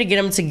 he had to get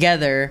them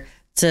together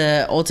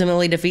to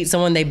ultimately defeat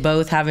someone they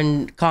both have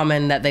in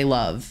common that they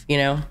love, you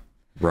know?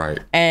 Right.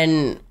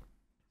 And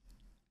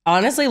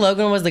honestly,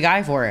 Logan was the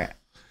guy for it.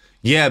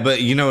 Yeah,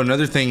 but you know,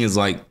 another thing is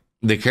like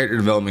the character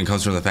development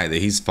comes from the fact that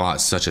he's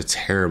fought such a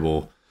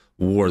terrible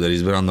war that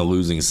he's been on the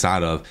losing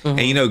side of.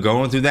 And you know,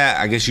 going through that,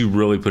 I guess you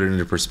really put it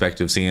into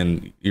perspective,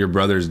 seeing your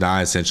brothers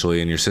die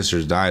essentially and your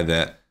sisters die,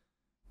 that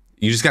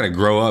you just got to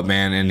grow up,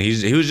 man. And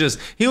he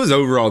was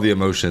over all the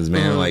emotions,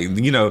 man. Like,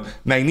 you know,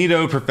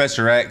 Magneto,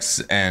 Professor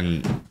X,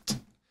 and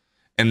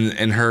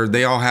her,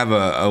 they all have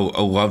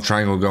a love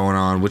triangle going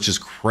on, which is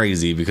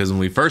crazy because when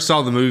we first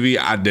saw the movie,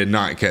 I did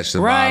not catch the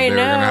vibe they were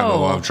gonna have a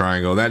love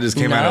triangle. That just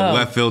came out of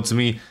left field to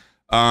me.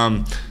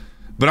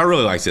 But I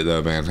really liked it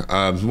though, man.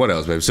 What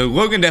else, baby? So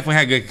Logan definitely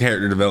had good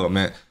character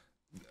development.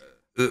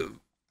 The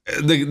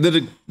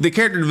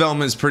character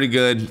development is pretty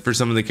good for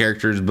some of the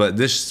characters, but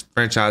this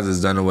franchise has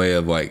done a way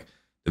of like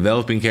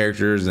developing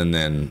characters and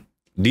then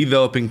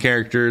developing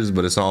characters,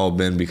 but it's all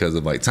been because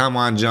of like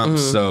timeline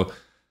jumps. So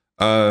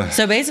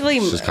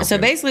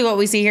basically what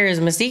we see here is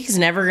Mystique's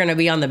never going to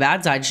be on the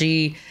bad side.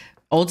 She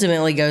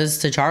ultimately goes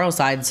to Charles'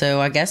 side.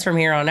 So I guess from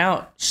here on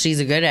out, she's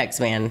a good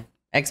X-Men.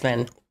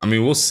 I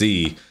mean, we'll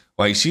see.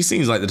 Like, she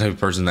seems like the type of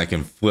person that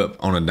can flip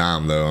on a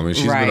dime, though. I mean,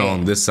 she's been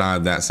on this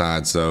side, that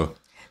side. So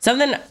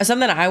something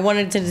I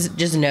wanted to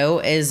just know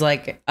is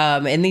like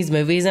in these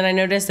movies, and I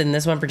noticed in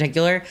this one in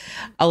particular,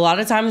 a lot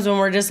of times when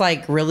we're just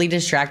like really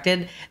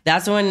distracted,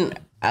 that's when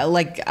I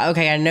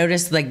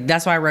noticed, like,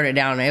 that's why I wrote it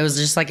down. It was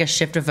just like a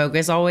shift of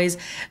focus always,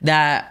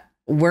 that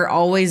we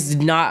always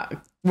don't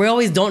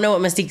know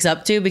what Mystique's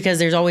up to because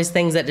there's always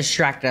things that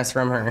distract us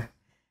from her.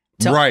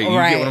 Right, you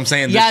get what I'm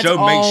saying? The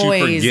show makes you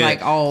forget.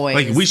 Like, always.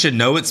 Like, we should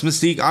know it's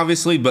Mystique,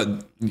 obviously,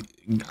 but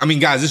I mean,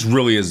 guys, this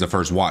really is the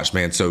first watch,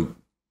 man. So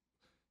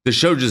the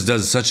show just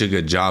does such a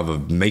good job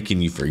of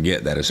making you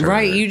forget that it's her.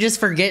 Right, you just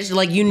forget,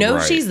 like, you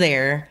know she's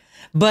there,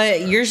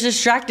 but you're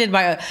distracted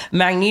by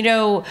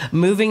Magneto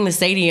moving the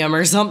stadium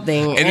or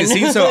something. And it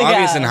seems so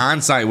obvious in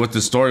hindsight what the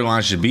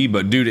storyline should be,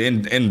 but dude,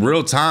 in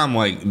real time,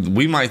 like,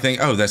 we might think,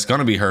 oh, that's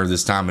gonna be her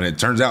this time, and it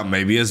turns out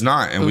maybe it's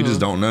not, and we just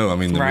don't know. I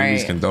mean, the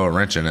movies can throw a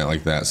wrench in it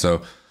like that.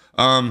 So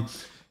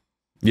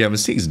yeah,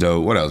 Mystique's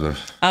dope. What else?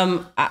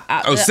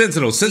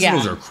 Sentinels.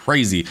 Sentinels are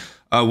crazy.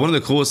 One of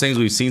the coolest things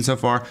we've seen so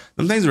far,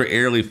 them things were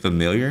eerily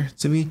familiar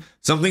to me.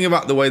 Something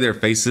about the way their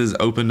faces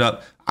opened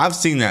up. I've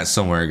seen that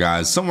somewhere,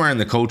 guys. Somewhere in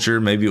the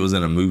culture. Maybe it was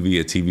in a movie,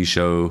 a TV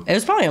show. It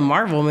was probably a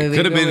Marvel movie.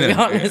 Could have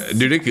been,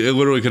 dude, it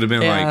literally could have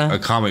been like a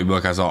comic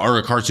book I saw or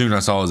a cartoon I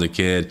saw as a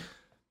kid.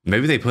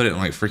 Maybe they put it in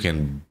like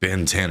freaking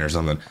Ben 10 or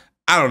something.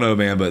 I don't know,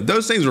 man, but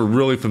those things were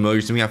really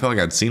familiar to me. I felt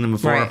like I'd seen them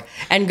before. Right.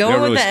 And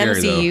going with the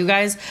MCU,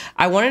 guys,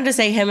 I wanted to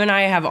say him and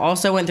I have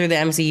also went through the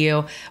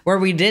MCU where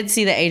we did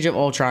see the Age of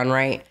Ultron,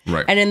 right?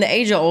 Right. And in the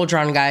Age of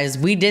Ultron, guys,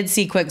 we did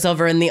see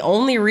Quicksilver. And the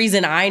only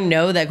reason I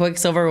know that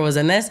Quicksilver was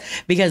in this,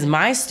 because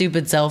my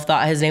stupid self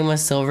thought his name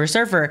was Silver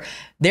Surfer.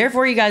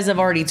 Therefore, you guys have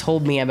already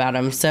told me about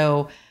him.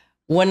 So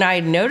when I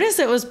noticed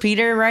it was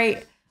Peter,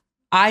 right,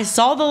 I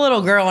saw the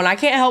little girl and I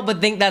can't help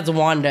but think that's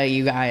Wanda,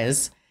 you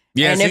guys.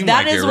 Yeah, and if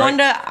that is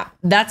Wanda,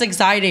 that's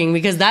exciting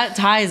because that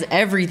ties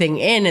everything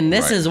in, and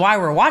this is why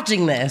we're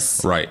watching this.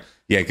 Right.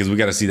 Yeah, because we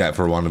got to see that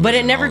for Wanda. But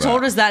it never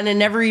told us that, and it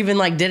never even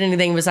like did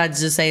anything besides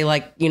just say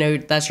like, you know,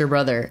 that's your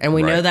brother, and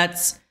we know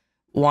that's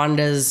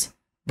Wanda's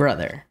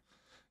brother.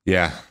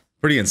 Yeah,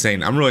 pretty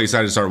insane. I'm really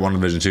excited to start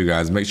WandaVision 2,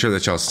 guys. Make sure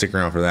that y'all stick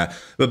around for that.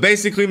 But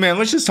basically, man,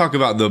 let's just talk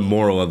about the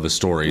moral of the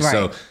story. Right.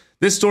 So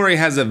this story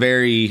has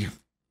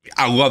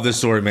I love this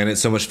story, man.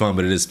 It's so much fun,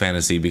 but it is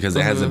fantasy because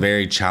it has a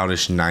very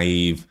childish,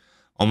 naive,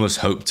 almost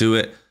hope to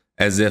it,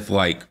 as if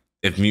like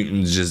if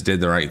mutants just did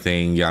the right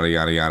thing, yada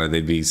yada yada,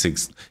 they'd be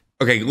six.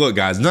 Okay, look,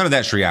 guys, none of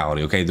that's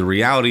reality. Okay, the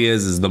reality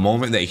is the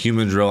moment that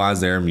humans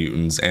realize they're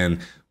mutants, and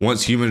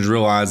once humans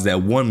realize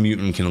that one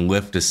mutant can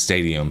lift a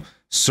stadium,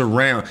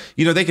 surround,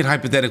 you know, they could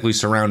hypothetically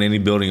surround any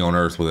building on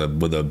Earth with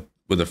a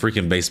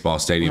freaking baseball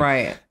stadium.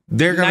 Right.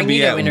 They're gonna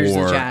be at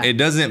war. It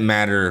doesn't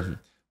matter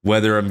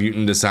whether a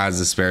mutant decides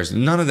to spare us.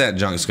 None of that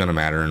junk's going to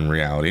matter in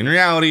reality. In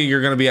reality, you're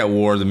going to be at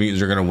war. The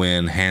mutants are going to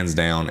win, hands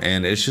down.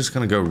 And it's just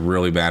going to go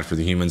really bad for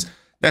the humans.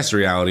 That's the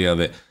reality of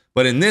it.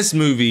 But in this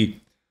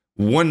movie,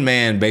 one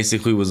man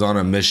basically was on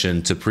a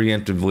mission to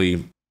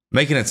preemptively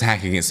make an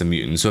attack against a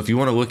mutant. So if you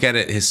want to look at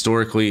it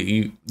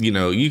historically,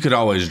 you could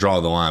always draw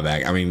the line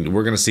back. I mean,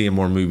 we're going to see in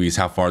more movies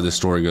how far this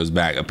story goes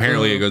back.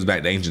 Apparently, it goes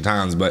back to ancient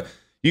times. But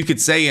you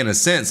could say, in a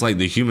sense, like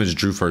the humans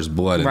drew first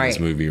blood in this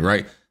movie,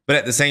 right? But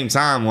at the same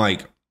time,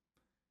 like,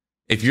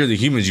 if you're the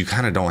humans, you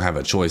kind of don't have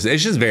a choice.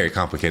 It's just very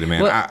complicated,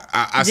 man. Well,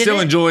 I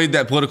still enjoyed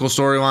that political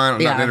storyline.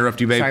 I'm not going to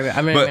interrupt you, babe. Sorry,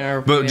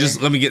 I'm but just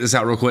let me get this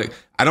out real quick.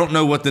 I don't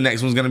know what the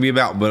next one's going to be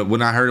about, but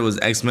when I heard it was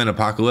X-Men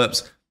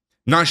Apocalypse,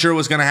 not sure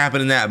what's going to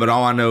happen in that, but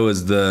all I know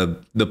is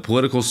the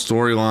political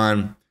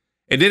storyline,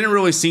 it didn't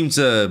really seem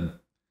to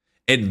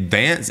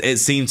advance. It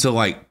seemed to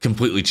like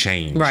completely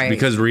change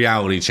because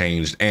reality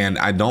changed. And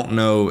I don't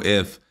know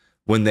if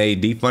when they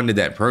defunded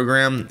that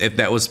program, if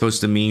that was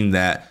supposed to mean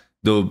that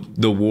the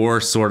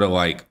war sort of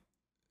like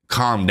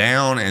calmed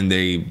down and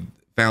they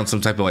found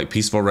some type of like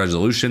peaceful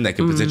resolution that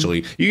could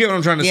potentially, you get what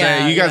I'm trying to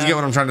say? You guys get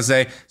what I'm trying to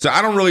say? So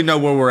I don't really know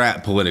where we're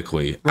at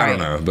politically. I don't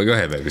know, but go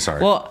ahead, baby.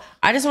 Sorry. Well,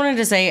 I just wanted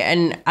to say,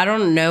 and I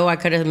don't know, I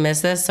could have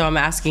missed this, so I'm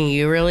asking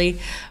you really,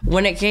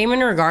 when it came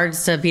in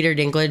regards to Peter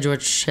Dinklage,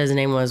 which his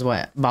name was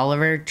what?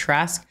 Bolivar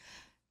Trask?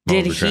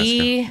 Did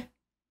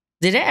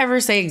it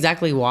ever say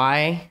exactly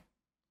why?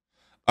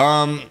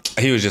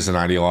 He was just an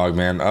ideologue,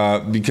 man.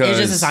 Because he was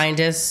just a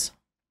scientist.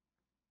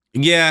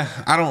 Yeah,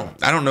 I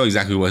don't know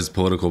exactly what his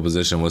political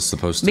position was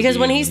supposed to be. Because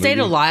when he stayed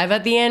alive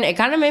at the end, it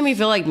kind of made me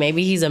feel like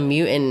maybe he's a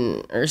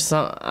mutant or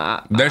something.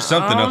 There's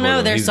something up with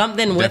him. There's He's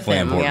something with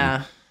him. important.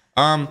 Yeah.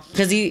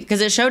 Because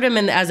it showed him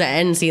as an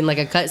end scene, like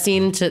a cut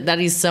scene that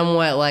he's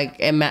somewhat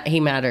like he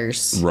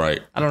matters.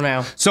 Right. I don't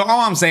know. So all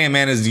I'm saying,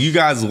 man, is you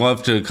guys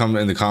love to come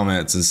in the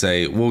comments and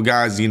say, well,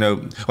 guys, you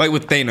know, like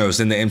with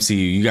Thanos in the MCU,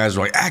 you guys are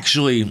like,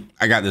 actually,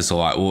 I got this a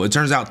lot. Well, it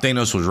turns out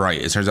Thanos was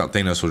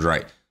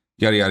right.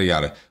 Yada, yada,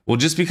 yada. Well,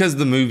 just because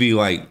the movie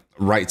like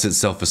writes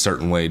itself a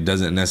certain way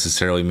doesn't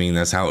necessarily mean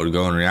that's how it would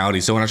go in reality.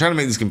 So when I try to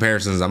make these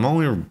comparisons, I'm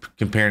only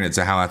comparing it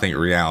to how I think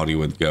reality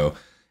would go.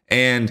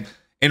 And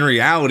in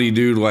reality,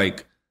 dude,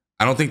 like,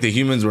 I don't think the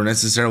humans were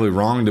necessarily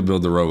wrong to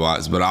build the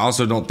robots, but I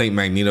also don't think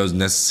Magneto's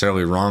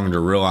necessarily wrong to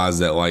realize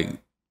that like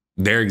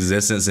their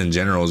existence in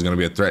general is going to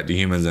be a threat to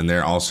humans, and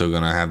they're also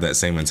going to have that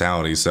same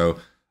mentality. So,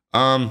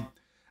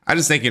 I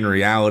just think in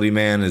reality,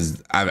 man,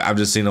 I've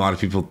just seen a lot of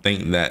people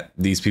think that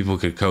these people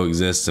could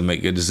coexist and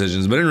make good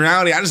decisions, but in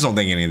reality, I just don't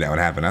think any of that would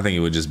happen. I think it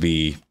would just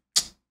be,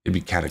 it'd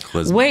be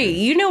cataclysmic. Wait,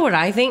 you know what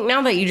I think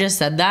now that you just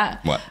said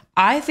that? What?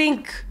 I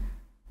think,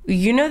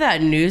 you know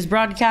that news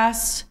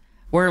broadcast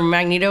where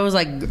Magneto was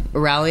like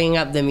rallying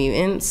up the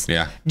mutants?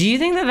 Yeah. Do you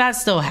think that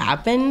still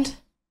happened?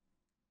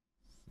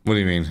 What do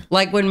you mean?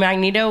 Like when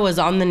Magneto was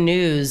on the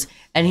news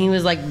and he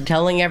was like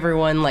telling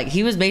everyone, like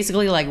he was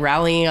basically like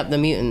rallying up the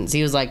mutants.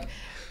 He was like,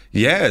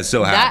 yeah, it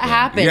still happened. That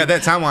happened. Yeah,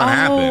 that timeline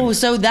happened. Oh,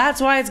 so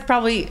that's why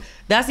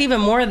that's even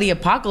more of the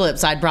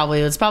apocalypse side probably.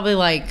 It's probably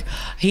like,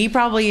 he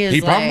probably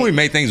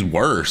made things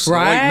worse.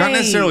 Right. Like, not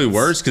necessarily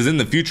worse, because in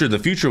the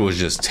future was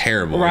just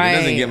terrible. Right. Like, it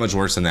doesn't get much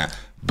worse than that.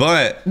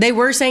 But they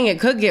were saying it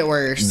could get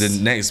worse.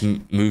 The next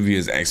movie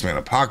is X-Men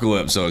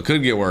Apocalypse, so it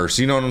could get worse.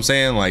 You know what I'm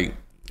saying? Like,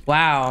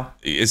 wow.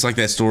 It's like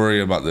that story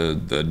about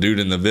the dude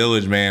in the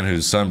village, man,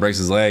 whose son breaks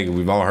his leg.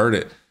 We've all heard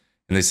it.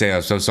 And they say,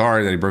 I'm so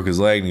sorry that he broke his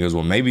leg. And he goes,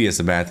 well, maybe it's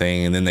a bad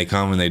thing. And then they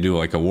come and they do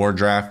like a war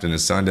draft and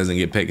his son doesn't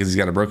get picked because he's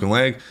got a broken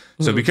leg.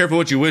 So be careful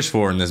what you wish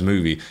for in this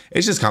movie.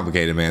 It's just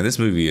complicated, man. This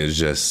movie is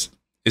just,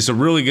 it's a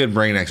really good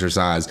brain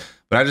exercise.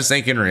 But I just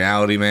think in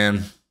reality,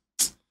 man,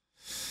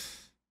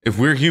 if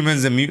we're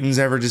humans and mutants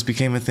ever just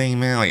became a thing,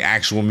 man, like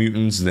actual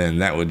mutants, then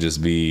that would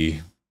just be,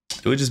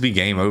 it would just be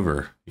game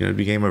over. You know, it'd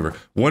be game over.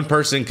 One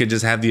person could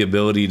just have the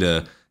ability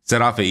to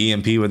set off an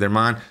EMP with their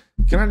mind.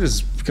 Can I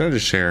just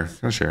share?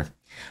 Can I share?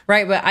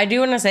 Right, but I do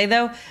want to say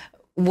though,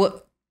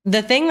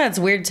 the thing that's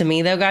weird to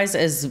me though, guys,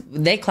 is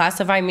they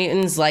classify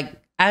mutants like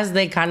as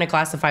they kind of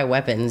classify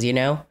weapons, you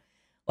know?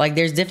 Like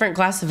there's different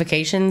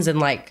classifications, and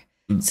like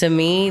to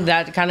me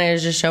that kind of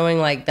is just showing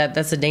like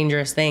that's a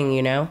dangerous thing,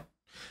 you know?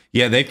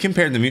 Yeah, they've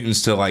compared the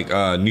mutants to like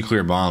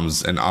nuclear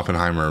bombs and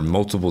Oppenheimer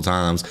multiple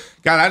times.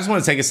 God, I just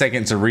want to take a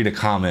second to read a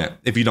comment,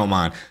 if you don't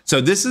mind.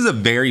 So this is a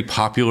very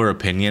popular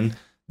opinion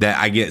that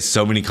I get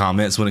so many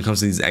comments when it comes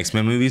to these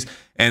X-Men movies.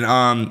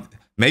 And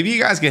maybe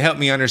you guys can help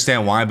me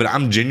understand why, but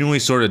I'm genuinely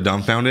sort of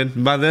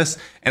dumbfounded by this.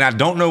 And I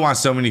don't know why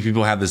so many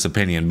people have this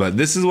opinion, but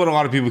this is what a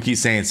lot of people keep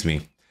saying to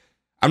me.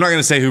 I'm not going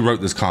to say who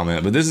wrote this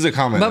comment, but this is a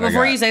comment. But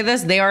before you say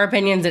this, they are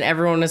opinions and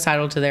everyone is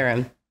entitled to their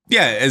own.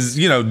 Yeah, as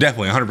you know,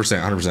 definitely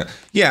 100%.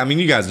 Yeah, I mean,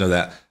 you guys know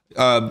that.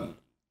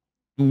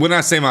 When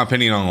I say my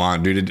opinion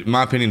online, dude,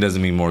 my opinion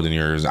doesn't mean more than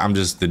yours. I'm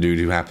just the dude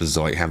who happens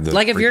to like have the.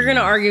 Like if you're gonna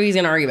argue, he's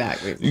gonna argue back.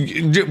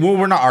 Well,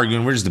 we're not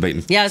arguing. We're just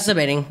debating. Yeah, it's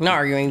debating, not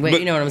arguing. But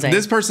you know what I'm saying.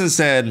 This person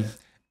said,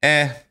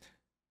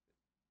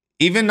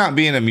 even not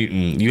being a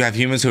mutant, you have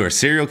humans who are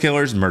serial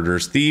killers,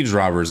 murderers, thieves,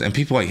 robbers, and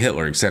people like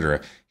Hitler,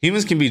 etc.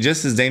 Humans can be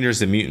just as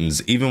dangerous as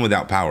mutants, even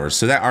without powers.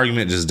 So that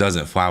argument just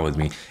doesn't fly with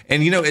me.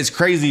 And you know, it's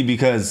crazy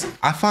because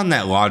I find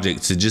that logic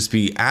to just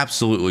be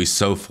absolutely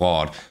so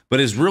flawed. But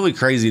it's really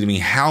crazy to me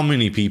how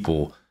many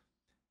people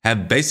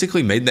have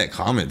basically made that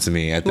comment to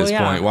me at this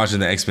point watching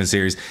the X-Men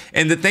series.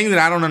 And the thing that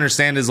I don't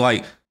understand is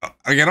like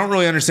I don't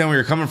really understand where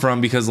you're coming from,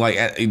 because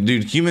like,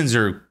 dude, humans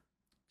are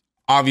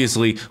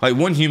obviously like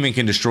one human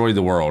can destroy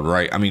the world,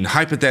 right? I mean,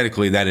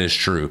 hypothetically, that is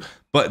true.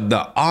 But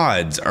the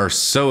odds are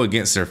so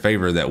against their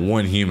favor that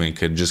one human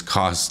could just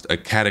cause a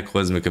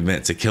cataclysmic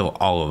event to kill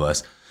all of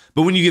us.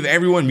 But when you give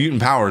everyone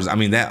mutant powers, I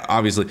mean, that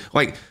obviously,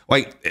 like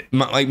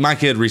my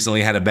kid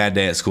recently had a bad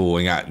day at school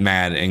and got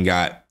mad and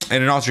got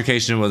in an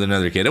altercation with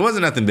another kid. It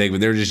wasn't nothing big,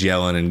 but they were just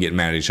yelling and getting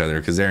mad at each other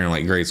because they're in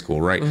like grade school,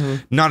 right?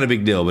 Not a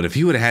big deal. But if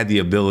he would have had the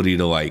ability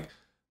to like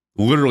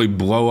literally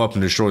blow up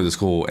and destroy the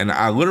school, and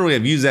I literally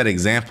have used that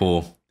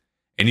example,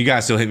 and you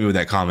guys still hit me with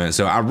that comment.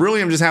 So I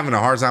really am just having a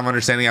hard time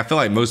understanding. I feel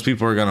like most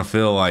people are gonna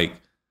feel like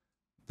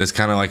that's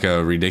kind of like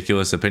a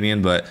ridiculous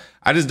opinion, but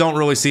I just don't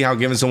really see how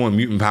giving someone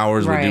mutant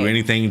powers would do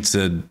anything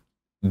to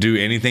do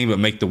anything but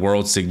make the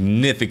world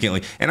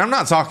significantly. And I'm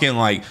not talking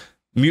like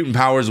mutant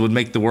powers would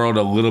make the world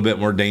a little bit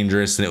more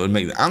dangerous and it would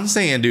make, I'm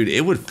saying, dude,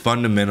 it would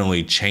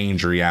fundamentally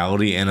change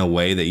reality in a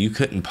way that you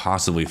couldn't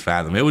possibly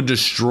fathom. It would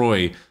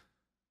destroy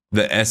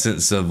the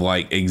essence of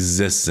like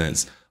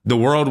existence. The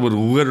world would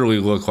literally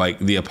look like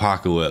the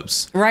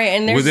apocalypse, right?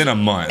 And within a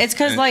month. It's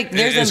because like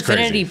there's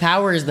infinity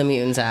powers the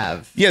mutants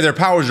have. Yeah, their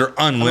powers are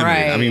unlimited.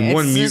 Right. I mean, it's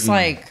one mutant. Just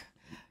like,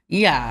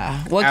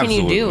 yeah, what can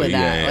you do with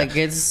that? Yeah. Like,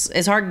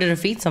 it's hard to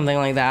defeat something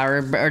like that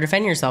or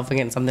defend yourself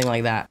against something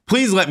like that.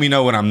 Please let me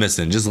know what I'm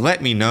missing. Just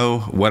let me know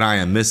what I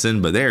am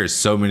missing. But there's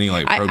so many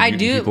like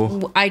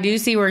people. I do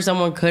see where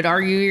someone could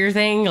argue your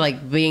thing,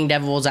 like being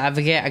devil's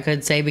advocate. I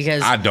could say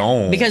because I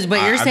don't.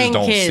 But you're saying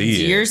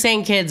kids. You're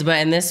saying kids, but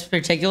in this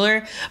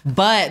particular,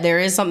 but there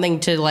is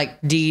something to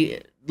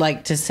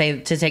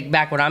to take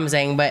back what I'm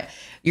saying, but.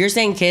 You're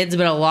saying kids,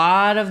 but a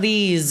lot of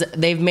these,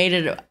 they've made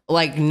it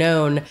like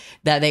known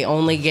that they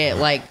only get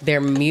like their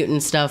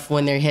mutant stuff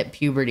when they hit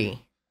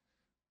puberty.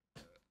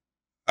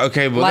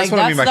 Okay, well, like, that's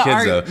what I mean by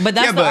kids, though. But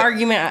that's the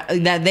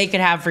argument that they could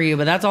have for you.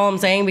 But that's all I'm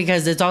saying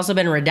because it's also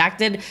been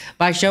redacted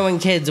by showing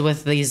kids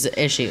with these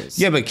issues.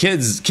 Yeah, but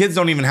kids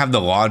don't even have the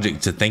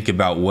logic to think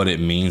about what it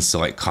means to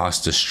like cause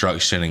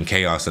destruction and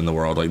chaos in the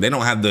world. Like they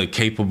don't have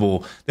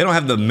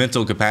the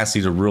mental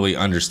capacity to really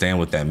understand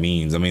what that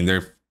means. I mean,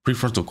 their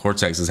prefrontal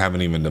cortexes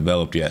haven't even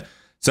developed yet.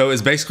 So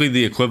it's basically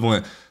the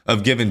equivalent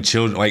of giving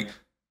children, like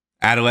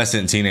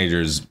adolescent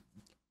teenagers,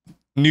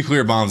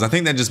 nuclear bombs. I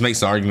think that just makes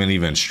the argument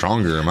even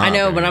stronger. I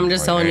know, but I'm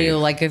just telling you,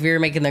 like, if you're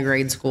making the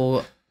grade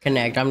school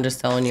connect, I'm just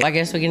telling you. I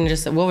guess we can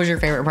just. What was your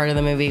favorite part of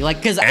the movie? Like,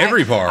 because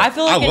every part. I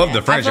feel like I love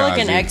the franchise. I feel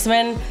like in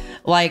X-Men,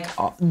 like,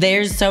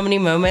 there's so many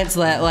moments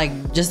that,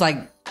 like, just like,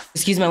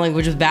 excuse my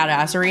language, with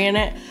badassery in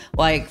it.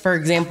 Like, for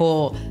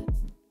example,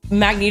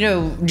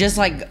 Magneto just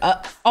like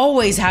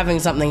always having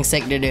something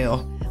sick to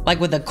do. Like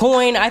with the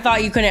coin, I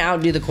thought you couldn't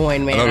outdo the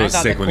coin, man. I thought it was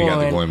sick when he got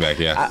the coin back.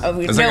 Yeah,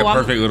 it's like a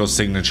perfect little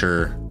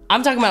signature.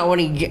 I'm talking about when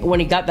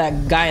he got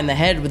that guy in the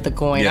head with the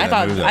coin. Yeah,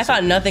 I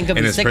thought nothing could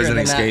be sicker than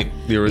Escape,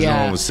 that. The original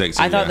one was sick.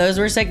 I thought those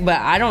were sick,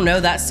 but I don't know.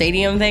 That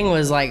stadium thing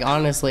was like,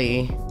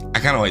 honestly. I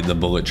kind of like the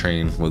bullet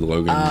train with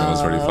Logan. That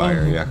was pretty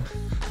fire. Yeah.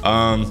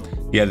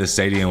 Yeah, the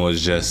stadium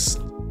was just.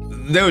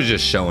 They were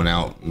just showing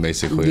out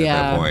basically at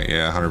that point.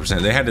 Yeah,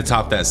 100%. They had to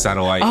top that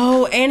satellite.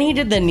 Oh, and he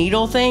did the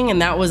needle thing,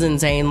 and that was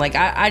insane. Like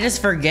I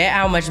just forget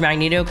how much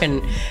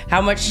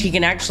how much he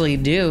can actually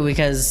do,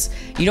 because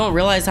you don't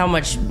realize how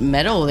much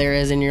metal there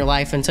is in your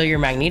life until you're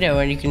Magneto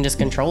and you can just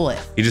control it.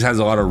 He just has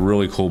a lot of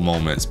really cool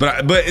moments.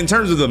 But in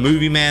terms of the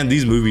movie, man,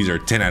 these movies are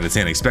 10 out of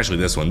 10, especially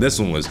this one. This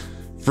one was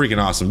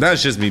freaking awesome.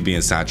 That's just me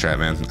being sidetracked,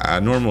 man. I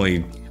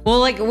normally. Well,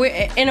 like,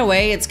 in a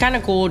way, it's kind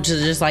of cool to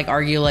just, like,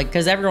 argue, like,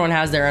 because everyone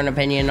has their own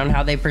opinion on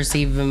how they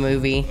perceive a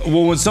movie.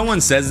 Well, when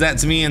someone says that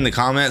to me in the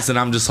comments, and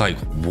I'm just like,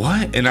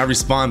 what? And I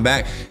respond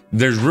back,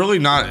 there's really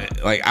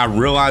not, like, I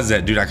realize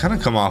that, dude, I kind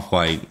of come off,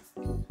 like,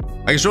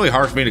 it's really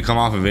hard for me to come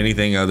off of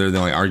anything other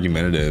than, like,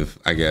 argumentative,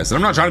 I guess. And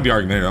I'm not trying to be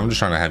argumentative. I'm just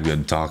trying to have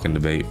good talk and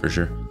debate, for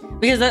sure.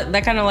 Because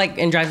that kind of like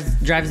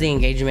drives the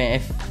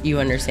engagement, if you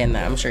understand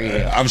that. I'm sure you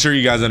do. I'm sure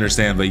you guys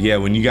understand, but yeah,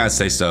 when you guys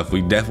say stuff,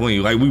 we definitely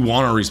we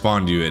want to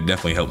respond to you. It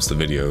definitely helps the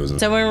videos.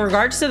 So in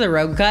regards to the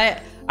road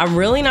cut, I'm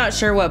really not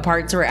sure what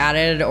parts were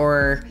added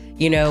or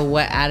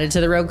what added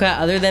to the road cut,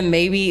 other than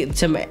maybe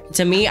to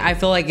me, I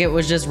feel like it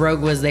was just Rogue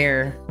was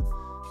there.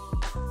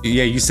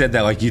 Yeah, you said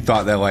that like you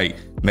thought that like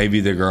maybe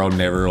the girl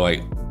never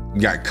like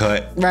got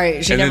cut,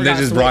 right? And then they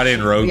just brought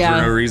in Rogue for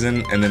no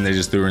reason, and then they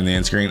just threw her in the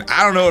end screen.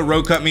 I don't know what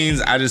Rogue cut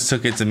means. I just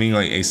took it to mean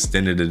like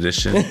extended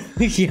edition.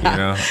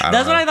 Yeah,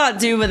 that's what I thought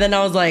too. But then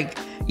I was like,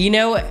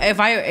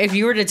 if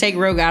you were to take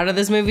Rogue out of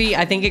this movie,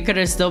 I think it could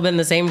have still been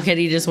the same kid.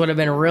 He just would have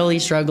been really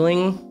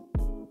struggling.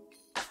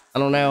 I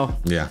don't know.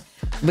 Yeah.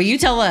 But you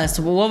tell us,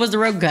 what was the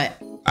Rogue cut?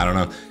 I don't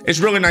know. It's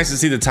really nice to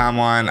see the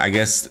timeline, I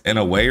guess, in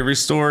a way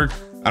restored.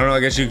 I don't know. I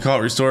guess you could call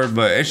it restored,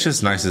 but it's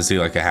just nice to see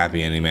like a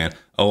happy ending, man.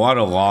 A lot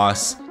of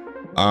loss.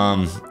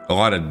 A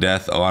lot of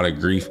death, a lot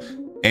of grief,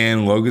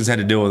 and Logan's had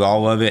to deal with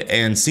all of it,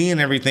 and seeing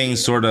everything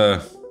sort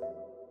of,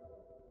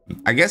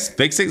 I guess,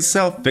 fix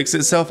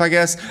itself, I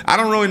guess. I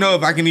don't really know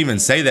if I can even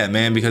say that,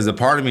 man, because a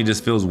part of me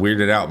just feels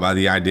weirded out by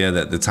the idea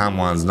that the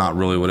timeline's not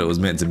really what it was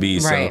meant to be.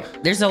 Right. So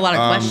there's a lot of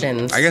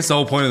questions. I guess the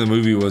whole point of the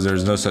movie was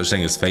there's no such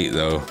thing as fate,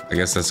 though. I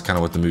guess that's kind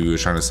of what the movie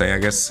was trying to say, I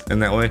guess, in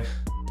that way.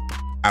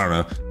 I don't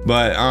know.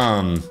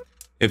 But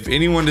if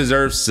anyone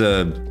deserves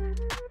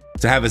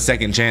to have a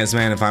second chance,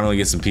 man, and finally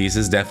get some peace,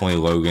 it's definitely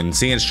Logan.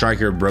 Seeing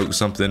Stryker broke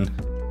something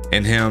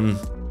in him,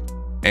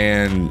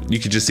 and you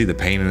could just see the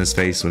pain in his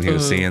face when he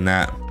was seeing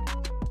that.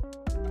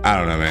 I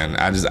don't know, man.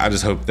 I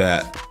just hope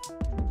that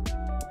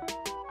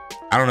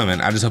I don't know,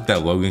 man. I just hope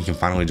that Logan can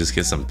finally just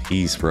get some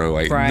peace, bro.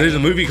 Like, Right. there's a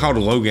movie called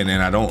Logan,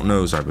 and I don't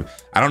know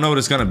what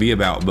it's gonna be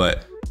about,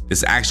 but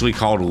it's actually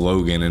called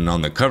Logan, and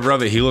on the cover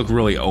of it, he looked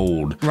really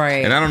old.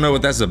 Right. And I don't know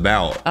what that's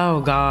about.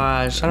 Oh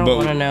gosh, I don't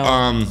want to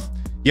know.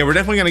 Yeah, we're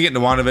definitely gonna get into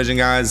WandaVision,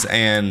 guys,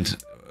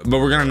 but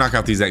we're gonna knock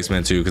out these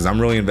X-Men too, because I'm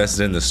really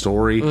invested in the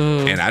story,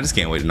 and I just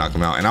can't wait to knock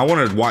them out. And I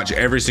want to watch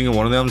every single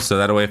one of them, so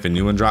that way if a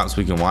new one drops,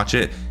 we can watch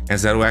it, and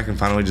so that way I can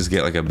finally just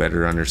get like a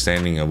better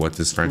understanding of what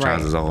this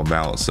franchise is all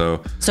about. So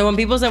when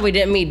people said we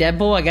didn't meet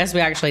Deadpool, I guess we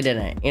actually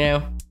didn't. You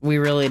know, we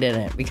really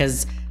didn't,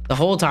 because the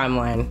whole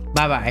timeline.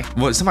 Bye bye.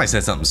 What? Somebody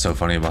said something so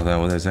funny about that.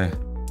 What did they say?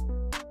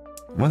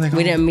 What they call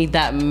We didn't meet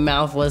that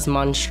mouthless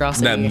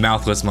monstrosity. That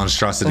mouthless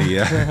monstrosity,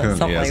 yeah.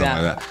 Something like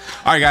that.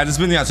 All right, guys, it's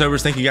been the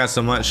Octobers. Thank you guys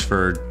so much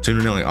for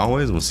tuning in like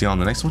always. We'll see you on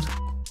the next one.